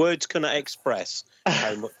 the words cannot express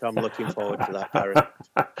how much I'm looking forward to that, Barry.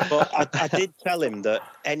 But I did tell him that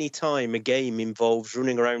any time a game involves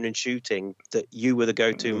running around and shooting, that you were the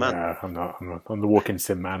go-to man. Yeah, I'm not. I'm the walking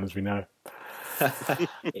sim man, as we know. It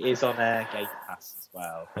is on Game Pass as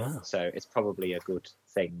well, so it's probably a good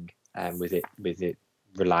thing. With it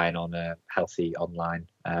relying on a healthy online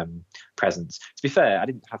presence. To be fair, I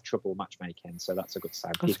didn't have trouble matchmaking, so that's a good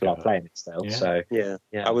sign. People are playing it still. Yeah. So yeah.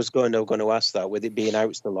 I was going to ask that, with it being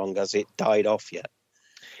out so long, has it died off yet?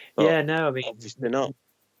 But no, I mean obviously not.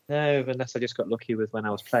 No, unless I just got lucky with when I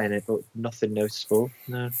was playing it, but nothing noticeable.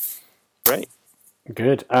 No. Great.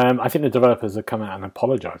 Good. I think the developers have come out and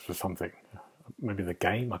apologised for something. Maybe the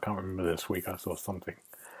game. I can't remember this week. I saw something.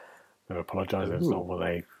 They were apologising. It's not what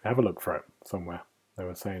they have a look for it somewhere. They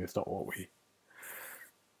were saying it's not what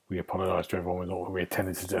we apologised to everyone with what we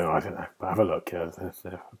intended to do. I don't know, but have a look. Yeah,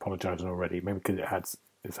 they're apologising already. Maybe because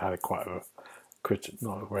it's had quite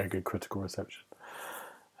not a very good critical reception.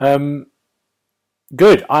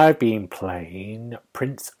 Good. I've been playing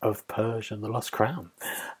Prince of Persia: The Lost Crown.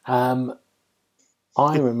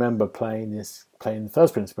 I remember playing the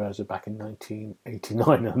first Prince of Persia back in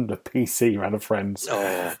 1989 on the PC, ran a friend's.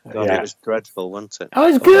 Oh, God, yeah. It was dreadful, wasn't it? Oh,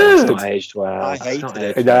 it was good. It's not aged well. I hated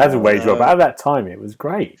it. It hasn't aged well, but at that time it was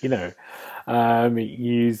great. You know,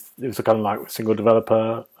 it was a kind of like single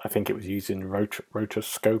developer. I think it was using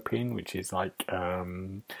rotoscoping, which is like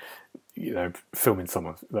filming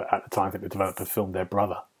someone. At the time, I think the developer filmed their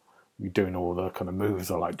brother doing all the kind of moves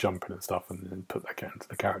or like jumping and stuff, and then put that into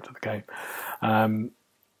the character of the game.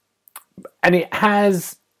 And it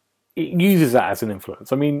uses that as an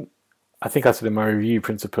influence. I mean, I think I said in my review,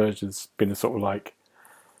 Prince of Persia's been a sort of like,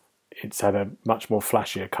 it's had a much more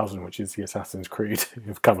flashier cousin, which is the Assassin's Creed,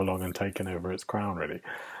 who've come along and taken over its crown, really.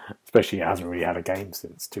 Especially it hasn't really had a game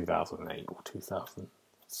since 2008 or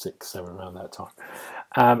 2006, 7, around that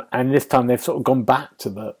time. And this time they've sort of gone back to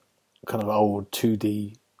the kind of old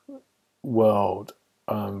 2D world.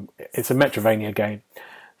 It's a Metroidvania game,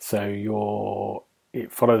 so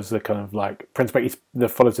it follows the kind of like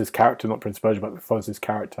follows his character, not Prince of Persia, but it follows his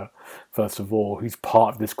character first of all, who's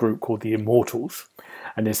part of this group called the Immortals,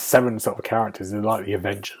 and there's 7 sort of characters. They're like the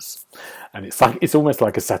Avengers, and it's almost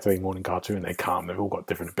like a Saturday morning cartoon. They've all got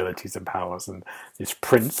different abilities and powers, and this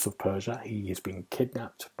Prince of Persia, he has been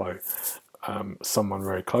kidnapped by someone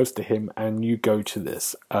very close to him, and you go to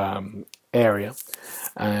this area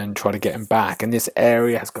and try to get him back. And this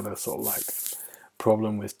area has got a sort of like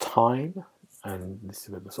problem with time, and this is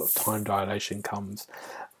where the sort of time dilation comes,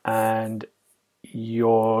 and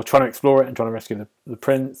you're trying to explore it and trying to rescue the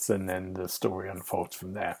prince, and then the story unfolds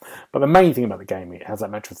from there. But the main thing about the game, it has that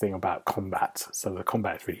Metro thing about combat. So the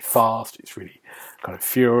combat is really fast, it's really kind of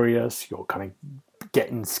furious, you're kind of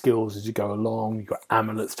getting skills as you go along, you've got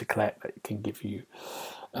amulets to collect that can give you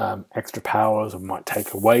extra powers, or might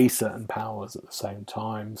take away certain powers at the same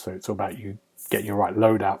time. So it's all about you getting your right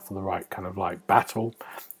loadout for the right kind of like battle.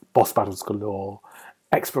 Boss battles galore.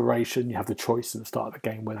 Exploration, you have the choice at the start of the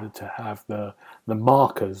game whether to have the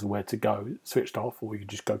markers where to go switched off, or you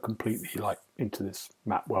just go completely like into this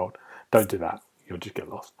map world. Don't do that, you'll just get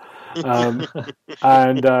lost.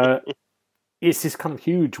 And it's this kind of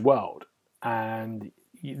huge world, and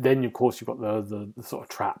then of course you've got the sort of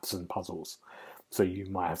traps and puzzles. So you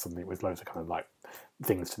might have something with loads of kind of like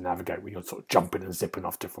things to navigate, where you're sort of jumping and zipping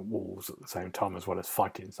off different walls at the same time, as well as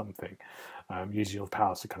fighting something, using your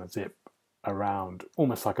powers to kind of zip around,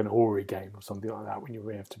 almost like an Ori game or something like that, when you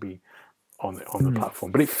have to be on the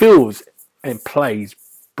platform. But it feels and plays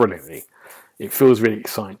brilliantly. It feels really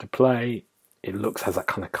exciting to play. It has that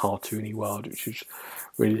kind of cartoony world, which is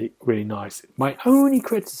really, really nice. My only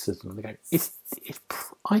criticism of the game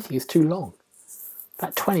I think it's too long.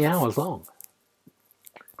 About 20 hours long.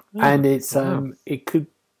 and it's wow. it could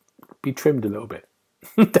be trimmed a little bit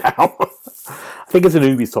down. I think it's an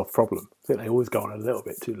Ubisoft problem. I think they always go on a little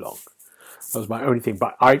bit too long. That was my only thing.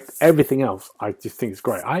 But everything else, I just think it's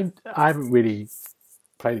great. I haven't really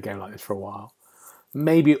played a game like this for a while.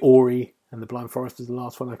 Maybe Ori and the Blind Forest is the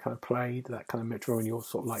last one I kind of played. That kind of Metro, and you're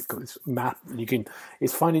sort of like got this map. And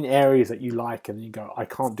it's finding areas that you like, and then you go, I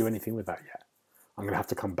can't do anything with that yet. I'm going to have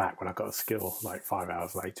to come back when I've got a skill like 5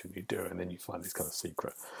 hours later, and you do it, and then you find this kind of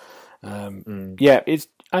secret. Yeah,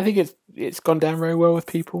 I think it's gone down very well with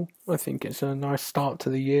people. I think it's a nice start to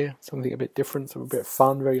the year, something a bit different, something a bit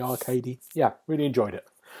fun, very arcadey. Yeah, really enjoyed it.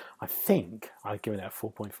 I think I'd give it a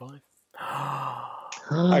 4.5.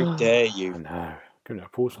 How dare you? I know, giving it a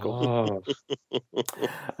poor score.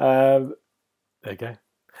 Oh. There you go.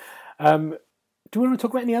 Do you want to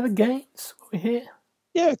talk about any other games while we're here?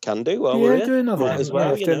 Yeah, can do. While we're here. Do another one. As well.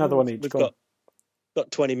 Let's do another one each. We've got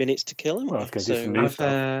 20 minutes to kill him. Well, I was going to do some new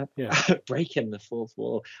stuff. Breaking the fourth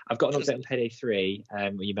wall. I've got an update on Payday 3,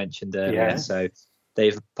 what you mentioned earlier. Yeah. So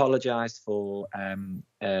they've apologised for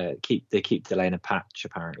they keep delaying a patch.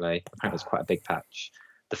 Apparently it's quite a big patch,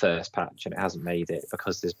 the first patch, and it hasn't made it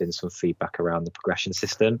because there's been some feedback around the progression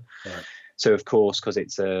system. Right. So of course, because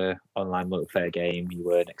it's a online multiplayer game,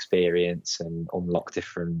 you earn experience and unlock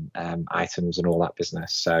different items and all that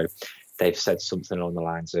business. So they've said something along the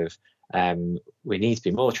lines of, we need to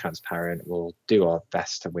be more transparent. We'll do our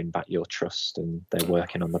best to win back your trust, and they're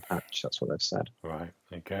working on the patch. That's what they've said. Right.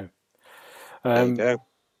 There you go. There you go.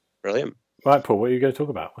 Brilliant. Right, Paul, what are you going to talk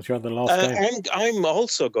about? What's your other last game? I'm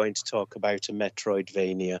also going to talk about a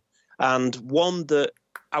Metroidvania, and one that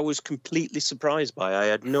I was completely surprised by. I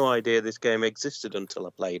had no idea this game existed until I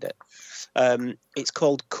played it. It's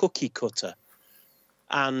called Cookie Cutter,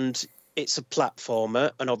 and it's a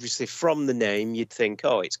platformer, and obviously from the name you'd think,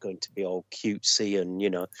 oh, it's going to be all cutesy, and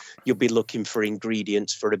you'll be looking for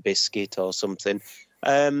ingredients for a biscuit or something,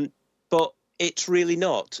 but it's really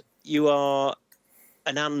not. You are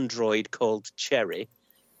an android called Cherry,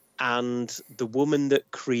 and the woman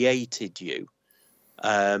that created you,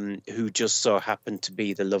 who just so happened to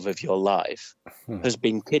be the love of your life, has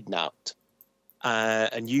been kidnapped,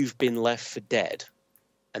 and you've been left for dead.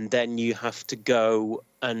 And then you have to go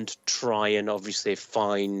and try and obviously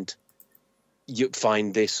find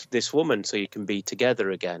this woman so you can be together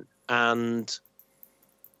again. And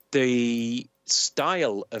the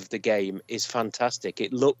style of the game is fantastic.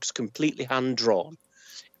 It looks completely hand-drawn.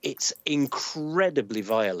 It's incredibly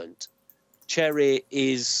violent. Cherry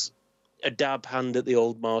is a dab hand at the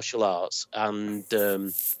old martial arts and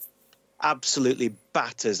absolutely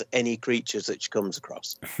batters any creatures that she comes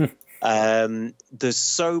across. There's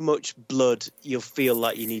so much blood you'll feel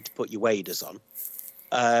like you need to put your waders on.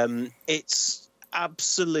 It's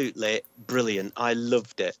absolutely brilliant. I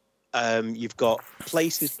loved it. You've got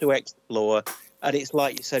places to explore, and it's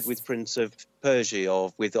like you said with Prince of Persia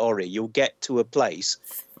or with Ori, you'll get to a place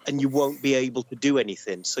and you won't be able to do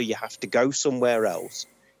anything, so you have to go somewhere else,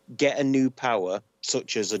 get a new power,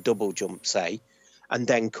 such as a double jump, say, and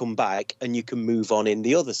then come back and you can move on in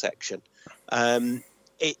the other section.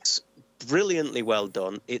 It's brilliantly well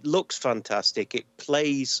done. It looks fantastic. It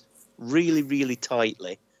plays really, really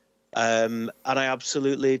tightly. And I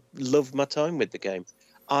absolutely loved my time with the game.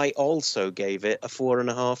 I also gave it a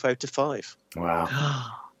 4.5 out of 5. Wow.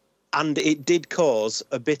 And it did cause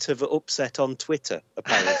a bit of an upset on Twitter,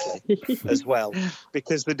 apparently, as well,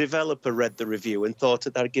 because the developer read the review and thought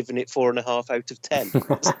that I'd given it 4.5 out of 10.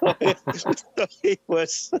 So he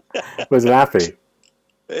was happy.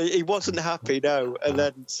 He wasn't happy, no. And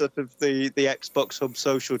then sort of the TheXboxHub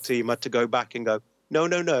social team had to go back and go, no.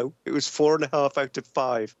 It was 4.5 out of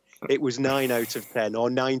 5. It was 9 out of 10 or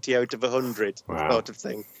 90 out of 100 sort of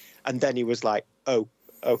thing. And then he was like, oh,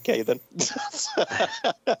 okay then.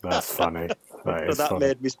 That's funny. That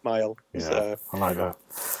made me smile. Yeah, so. I like that.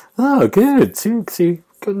 Oh, good. See,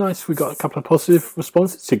 good, nice. We got a couple of positive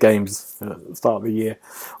responses to games at the start of the year.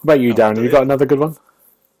 What about you, Darren? Have you got another good one?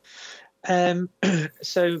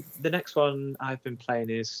 So the next one I've been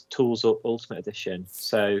playing is Tools Up Ultimate Edition.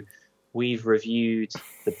 So we've reviewed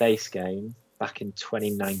the base game back in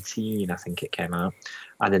 2019, I think it came out,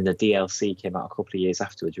 and then the DLC came out a couple of years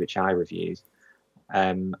afterwards, which I reviewed.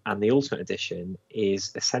 And the Ultimate Edition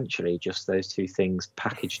is essentially just those two things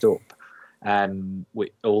packaged up.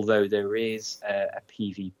 Although there is a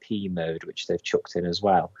PvP mode which they've chucked in as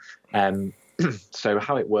well. So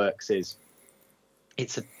how it works is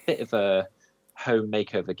it's a bit of a home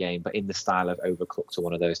makeover game, but in the style of Overcooked or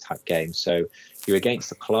one of those type games. So you're against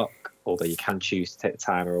the clock, although you can choose to take the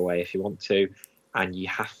timer away if you want to, and you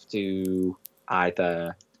have to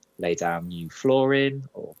either lay down new flooring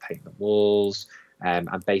or paint the walls. and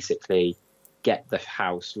basically get the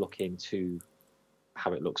house looking to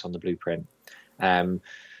how it looks on the blueprint.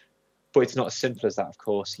 But it's not as simple as that, of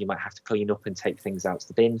course. You might have to clean up and take things out to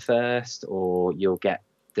the bin first, or you'll get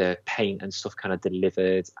the paint and stuff kind of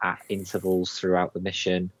delivered at intervals throughout the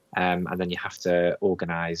mission. And then you have to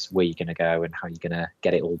organise where you're going to go and how you're going to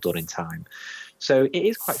get it all done in time. So it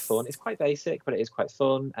is quite fun. It's quite basic, but it is quite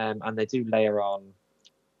fun. And they do layer on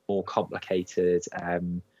more complicated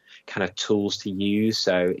kind of tools to use.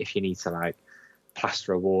 So if you need to like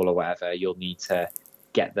plaster a wall or whatever, you'll need to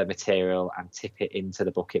get the material and tip it into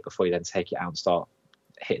the bucket before you then take it out and start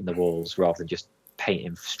hitting the walls, rather than just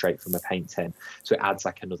painting straight from a paint tin. So it adds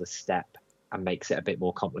like another step and makes it a bit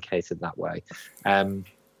more complicated that way.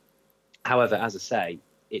 However, as I say,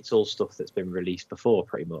 it's all stuff that's been released before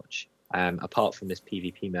pretty much, apart from this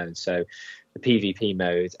PvP mode. So the PvP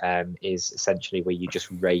mode is essentially where you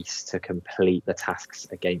just race to complete the tasks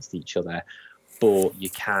against each other, but you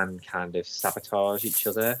can kind of sabotage each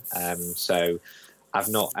other. So I've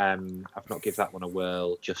not give that one a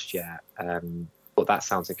whirl just yet, but that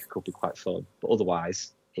sounds like it could be quite fun. But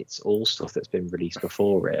otherwise, it's all stuff that's been released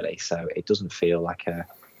before, really. So it doesn't feel like a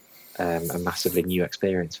massively new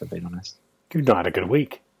experience, for being honest. You've not had a good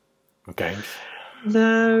week of games.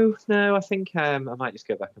 No, I think I might just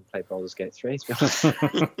go back and play Baldur's Gate 3, to be honest.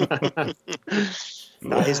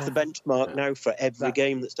 That is the benchmark now for every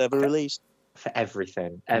game that's ever released. For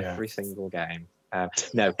everything, every single game.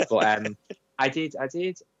 No, but I did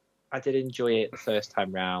enjoy it the first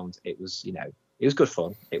time round. It was, it was good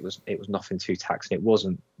fun. It was nothing too taxing. It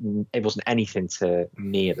wasn't anything to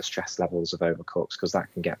near the stress levels of Overcooked, because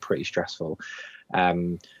that can get pretty stressful.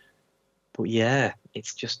 But yeah,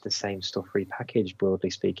 it's just the same stuff repackaged, broadly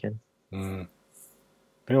speaking. Mm.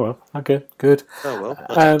 Yeah, well, okay, good. Oh well,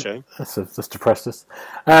 that's a shame. That's depressed us.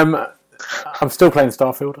 I'm still playing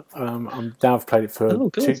Starfield. I've played it for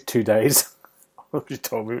 2 days. You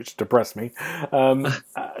told me, which depressed me.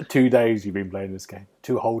 2 days you've been playing this game.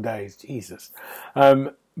 2 whole days, Jesus.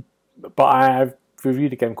 But I have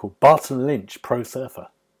reviewed a game called Barton Lynch Pro Surfer.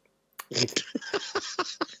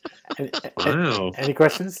 Wow. Any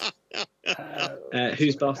questions?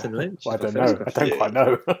 Who's Barton Lynch? Well, I don't know. I don't quite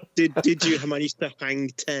know. Did you manage to hang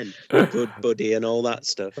 10? Good buddy and all that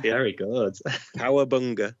stuff. Yeah. Very good.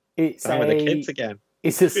 Cowabunga. It's with the kids again.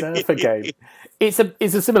 It's a surfer game. It's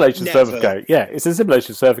a simulation surfer game. Yeah, it's a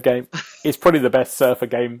simulation surfer game. It's probably the best surfer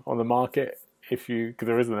game on the market, because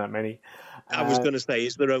there isn't that many. I was going to say,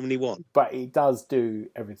 is there only one? But it does do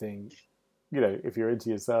everything. If you're into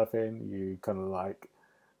your surfing, you kind of like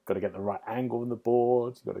got to get the right angle on the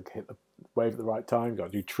board. You've got to hit the wave at the right time. You've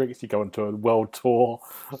got to do tricks. You go onto a world tour,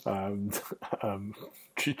 trying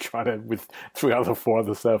to with 4 other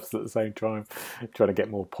surfers at the same time, trying to get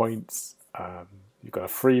more points. You've got a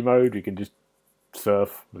free mode. You can just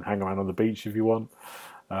surf and hang around on the beach if you want.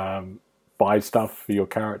 Buy stuff for your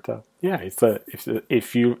character. Yeah,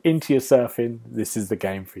 if you're into your surfing, this is the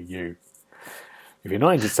game for you. If you're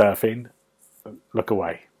not into surfing, look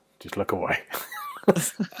away. Just look away.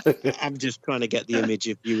 I'm just trying to get the image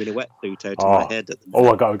of you in a wetsuit out of my head. At the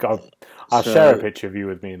moment. I'll share a picture of you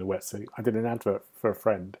with me in a wetsuit. I did an advert for a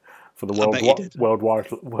friend for the World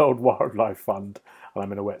Wildlife Fund, and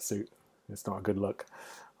I'm in a wetsuit. It's not a good look.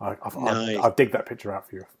 I'll dig that picture out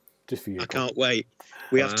for you, just for you. I can't wait.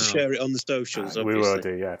 We have to share it on the socials. We will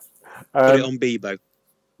do, yeah. Put it on Bebo.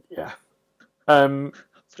 Yeah.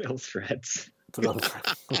 Put it on Threads. Put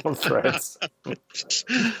it on Threads.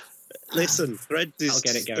 Listen, Threads I'll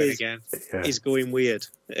get it going again. Is going weird.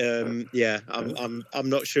 I'm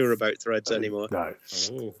not sure about Threads anymore. No.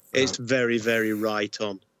 It's very, very right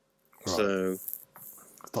on. Right. So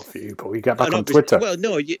it's not for you, but we get back on Twitter. Well,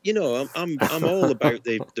 no, I'm all about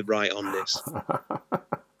the right on this.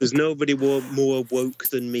 There's nobody more woke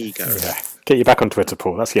than me, Gary. Yeah. Get you back on Twitter,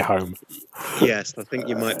 Paul. That's your home. Yes, I think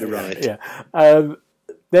you might be right. Yeah.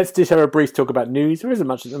 Let's just have a brief talk about news. There isn't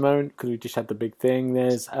much at the moment because we just had the big thing.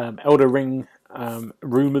 There's Elder Ring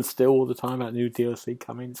rumours still all the time about new DLC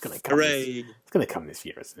coming. It's going to come. Hooray! It's going to come this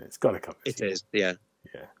year, isn't it? It's got to come this year. It is, yeah.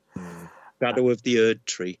 Yeah. Shadow of the Erd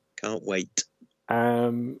Tree. Can't wait.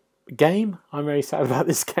 Game. I'm very sad about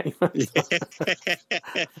this game.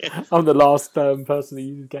 I'm the last person who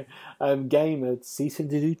uses game. Game are ceasing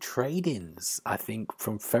to do trade-ins, I think,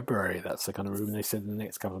 from February. That's the kind of rumour they said in the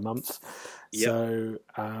next couple of months. Yep. So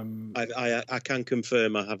I can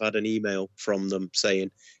confirm I have had an email from them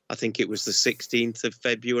saying, I think it was the 16th of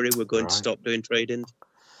February, we're going to stop doing trade-ins.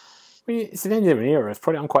 I mean, it's an end of an era.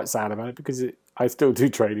 I'm quite sad about it because I still do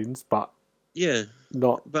trade-ins, but yeah,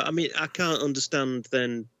 not. But I mean, I can't understand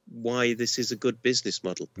then why this is a good business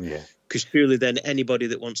model. Yeah. Because surely then anybody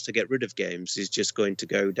that wants to get rid of games is just going to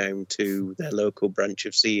go down to their local branch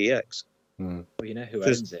of CEX. Mm. Well, you know who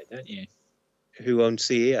owns it, don't you? Who owns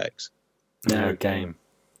CEX? No game.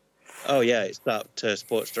 Oh yeah, it's that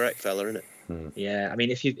Sports Direct fella, isn't it? Yeah, I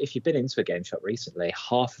mean, if you've been into a game shop recently,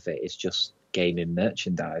 half of it is just gaming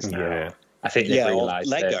merchandise now. Yeah. I think they've realised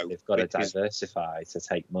Lego, that they've got to diversify to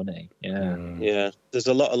take money. Yeah. Yeah, there's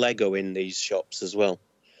a lot of Lego in these shops as well.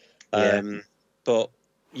 Yeah. But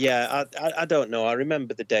yeah, I don't know. I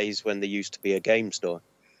remember the days when there used to be a game store.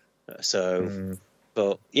 So,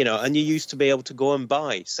 but you know, and you used to be able to go and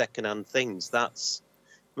buy secondhand things. That's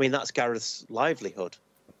Gareth's livelihood.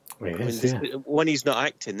 When he's not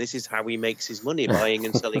acting, this is how he makes his money, buying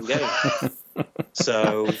and selling games.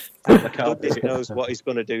 So, goodness knows what he's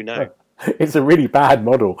going to do now. It's a really bad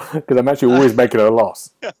model because I'm actually always making a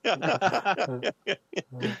loss.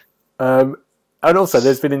 And also,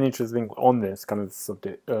 there's been an interesting thing on this kind of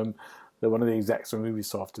subject. That one of the execs from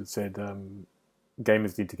Ubisoft had said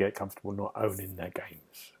gamers need to get comfortable not owning their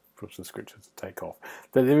games for subscriptions to take off.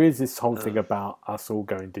 But there is this whole thing about us all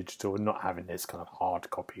going digital and not having this kind of hard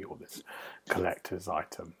copy or this collector's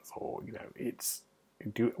items, or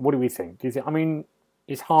what do we think? Do you think? I mean,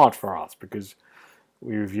 it's hard for us because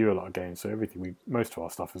we review a lot of games, so most of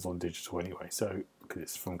our stuff is on digital anyway. So because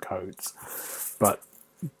it's from codes, but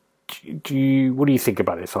what do you think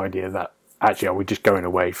about this idea that actually are we just going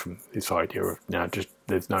away from this idea of now just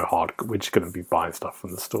there's no hard, we're just going to be buying stuff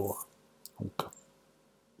from the store?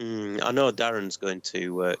 I know Darren's going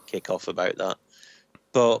to kick off about that,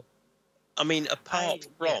 but I mean, apart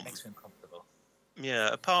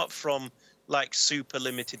from like super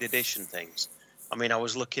limited edition things, I mean, I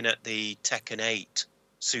was looking at the Tekken 8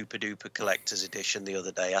 Super Duper Collector's Edition the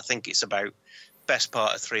other day. I think it's about best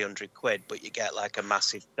part of £300, but you get like a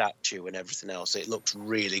massive statue and everything else. It looks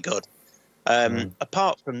really good.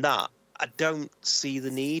 Apart from that, I don't see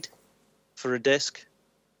the need for a disc.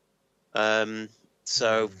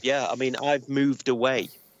 So yeah, I mean, I've moved away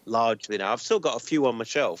largely now. I've still got a few on my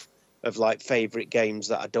shelf of like favorite games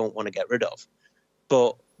that I don't want to get rid of,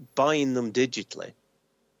 but buying them digitally,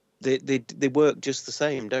 they work just the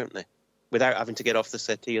same, don't they? Without having to get off the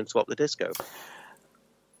settee and swap the disc over.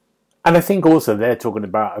 And I think also they're talking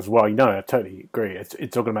about as well. I totally agree. It's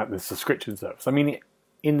talking about the subscription service. I mean,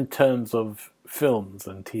 in terms of films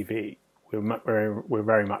and TV, we're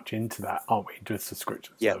very much into that, aren't we? Into a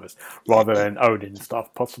subscription service rather than owning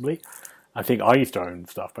stuff. Possibly, I think I used to own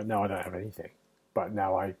stuff, but now I don't have anything. But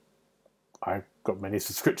now I've got many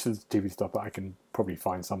subscriptions to TV stuff that I can probably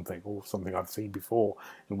find something I've seen before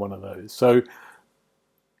in one of those. So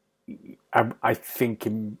I think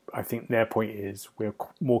their point is we're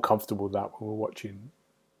more comfortable with that when we're watching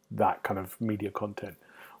that kind of media content.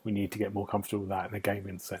 We need to get more comfortable with that in a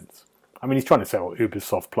gaming sense. I mean, he's trying to sell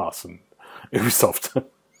Ubisoft Plus and Ubisoft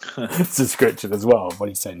subscription as well when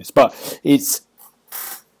he's saying this, but it's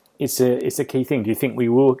a key thing. Do you think we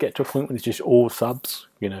will get to a point when it's just all subs?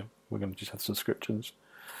 We're going to just have subscriptions,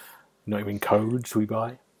 not even codes we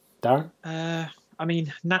buy. Darren? I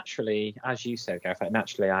mean, naturally, as you said, Gareth,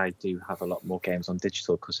 naturally I do have a lot more games on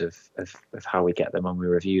digital because of how we get them when we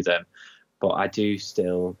review them. But I do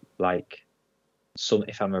still like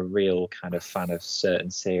if I'm a real kind of fan of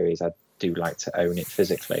certain series, I do like to own it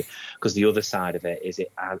physically, because the other side of it is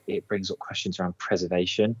it brings up questions around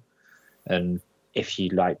preservation. And if you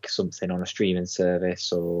like something on a streaming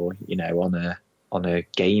service or, on a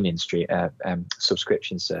gaming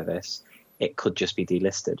subscription service, it could just be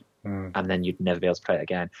delisted. And then you'd never be able to play it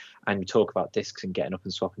again. And you talk about discs and getting up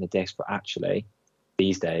and swapping the discs, but actually,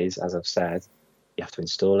 these days, as I've said, you have to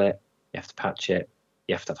install it, you have to patch it,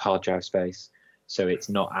 you have to have hard drive space. So it's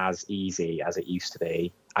not as easy as it used to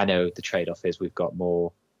be. I know the trade-off is we've got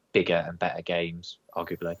more bigger and better games,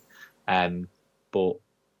 arguably. But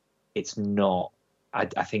it's not... I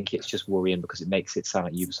think it's just worrying because it makes it sound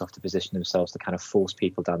like Ubisoft to position themselves to kind of force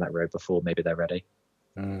people down that road before maybe they're ready.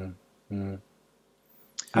 And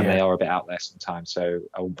they are a bit out there sometimes, so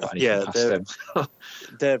I won't put anything past them.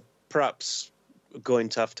 They're perhaps going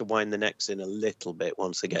to have to wind the necks in a little bit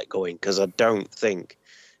once they get going, because I don't think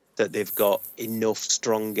that they've got enough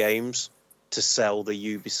strong games to sell the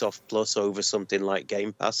Ubisoft Plus over something like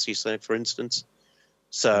Game Pass, you say, for instance.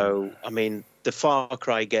 So, I mean, the Far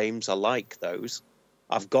Cry games, I like those.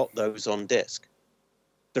 I've got those on disc.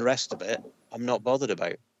 The rest of it, I'm not bothered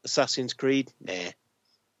about. Assassin's Creed, nah.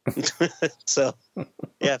 So,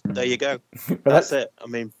 yeah, there you go. That's it. I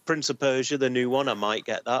mean, Prince of Persia, the new one, I might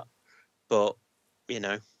get that. But,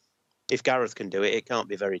 if Gareth can do it, it can't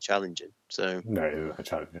be very challenging. So no, it's not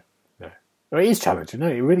challenging. No. It is challenging. No,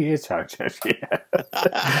 it really is challenging. Actually.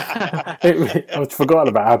 I've forgotten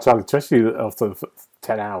about how challenging, especially after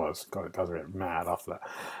 10 hours. God, it does get mad after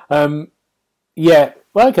that. Yeah.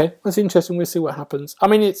 Well, okay. That's interesting. We'll see what happens. I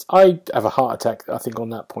mean, I have a heart attack, I think, on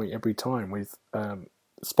that point every time with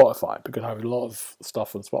Spotify, because I have a lot of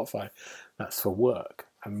stuff on Spotify that's for work.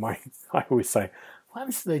 And I always say, why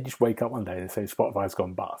don't they just wake up one day and say Spotify's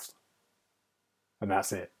gone bust? And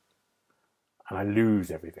that's it. And I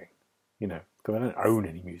lose everything, because I don't own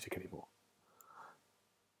any music anymore.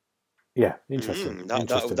 Yeah, interesting.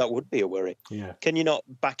 That would be a worry. Yeah. Can you not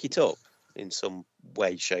back it up in some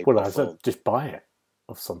way, shape, Well, or form? just buy it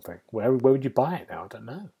of something. Where would you buy it now? I don't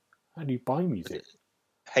know. How do you buy music?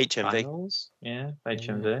 HMV. Vinyls? Yeah,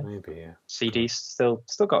 HMV. Yeah, maybe, yeah. CDs still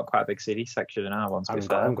got quite a big CD section in our ones. I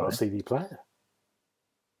haven't got a CD player.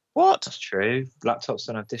 What? That's true. Laptops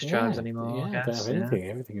don't have disk drives anymore. Yeah, I I don't guess, have anything.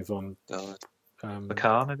 Everything is on. The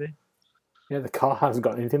car, maybe. Yeah, the car hasn't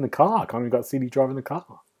got anything in the car. I can't even got a CD drive in the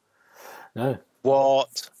car. No.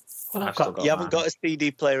 What? Well, You haven't got a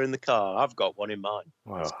CD player in the car? I've got one in mine.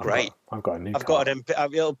 Well, it's great. I've got a new car. I've got an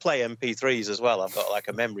it'll play MP3s as well. I've got like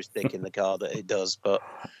a memory stick in the car that it does. But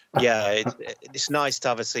yeah, it's nice to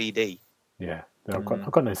have a CD. Yeah, I've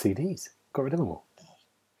got no CDs. Got rid of them all.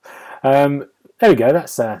 There we go.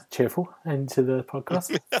 That's cheerful end to the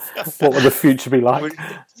podcast. What will the future be like?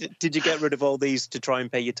 Did you get rid of all these to try and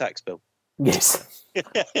pay your tax bill? Yes. We're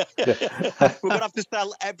going to have to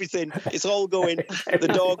sell everything. It's all going. The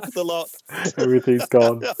dog, the lot. Everything's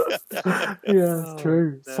gone. Yeah, it's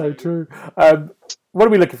true. No. So true. What are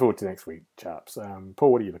we looking forward to next week, chaps?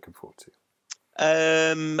 Paul, what are you looking forward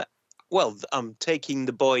to? Well, I'm taking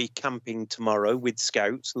the boy camping tomorrow with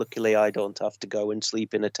scouts. Luckily, I don't have to go and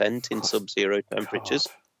sleep in a tent in sub-zero temperatures.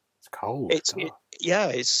 God. It's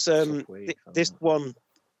cold.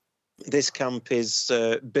 This camp is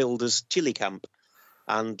billed as chili camp.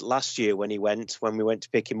 And last year when we went to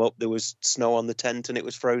pick him up, there was snow on the tent and it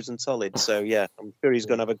was frozen solid. So, yeah, I'm sure he's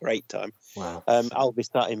going to have a great time. Wow. I'll be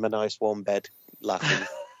sat in my nice warm bed laughing.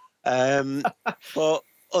 But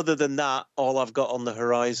other than that, all I've got on the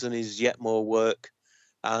horizon is yet more work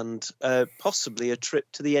and possibly a trip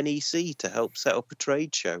to the NEC to help set up a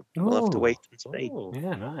trade show. We'll have to wait and see.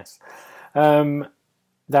 Yeah, nice. Darren,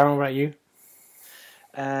 what about you?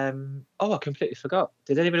 I completely forgot.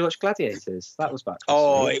 Did anybody watch Gladiators? That was back.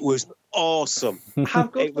 It was awesome. How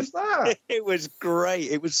good was that? It was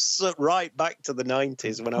great. It was right back to the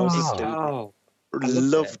 90s when I was a student.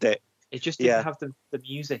 Loved it. It just didn't have the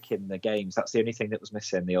music in the games. That's the only thing that was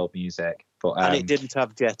missing, the old music. But and it didn't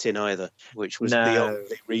have Jet in either, which was the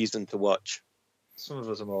only reason to watch. Some of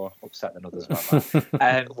us are more upset than others about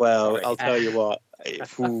that. I'll tell you what.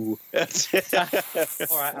 All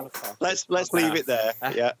right, let's leave it there.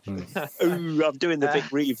 Yeah. Ooh, I'm doing the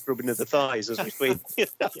Vic Reeves rubbing of the thighs as we speak.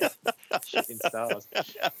 Shooting stars.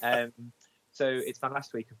 So it's my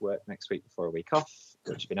last week of work next week before a week off,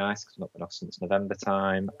 which would be nice because I've not been off since November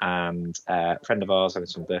time. And a friend of ours having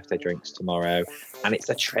some birthday drinks tomorrow. And it's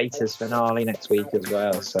a Traitors finale next week as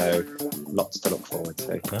well. So lots to look forward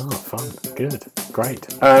to. Oh, fun. Good. Great.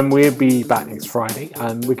 We'll be back next Friday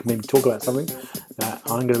and we can maybe talk about something that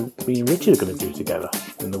me and Richard are going to do together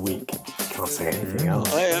in the week. Can't say anything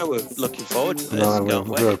else. Oh, yeah, we're looking forward to this.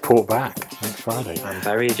 We'll report back next Friday. I'm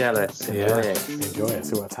very jealous. Enjoy it.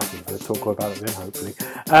 See what's happening. We'll talk about it then, hopefully.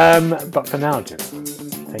 But for now, gentlemen,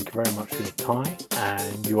 thank you very much for your time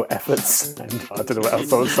and your efforts. And I don't know what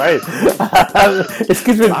else I was saying. It's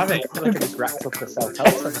because I just wrapped up the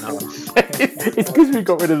self-help seminar. It's because we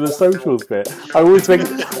got rid of the socials bit. I always think,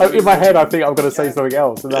 in my head, I think I'm going to say something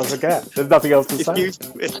else, and I forget. There's nothing else to say.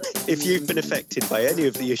 If you've been affected by any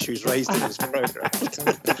of the issues raised in this program,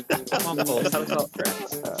 come on, Paul, tell us about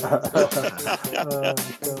friends.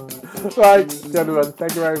 Right, gentlemen,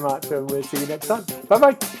 thank you very much, and we'll see you next time.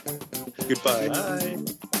 Bye-bye. Goodbye. Bye.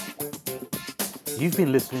 You've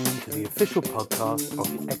been listening to the official podcast of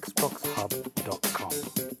TheXboxHub.com.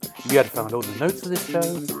 You'll be able to find all the notes of this show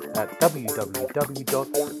at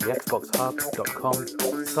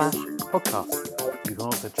www.TheXboxHub.com/podcast. You can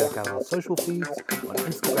also check out our social feeds on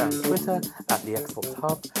Instagram and Twitter at The Xbox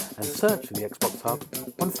Hub and search for The Xbox Hub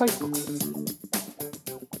on Facebook.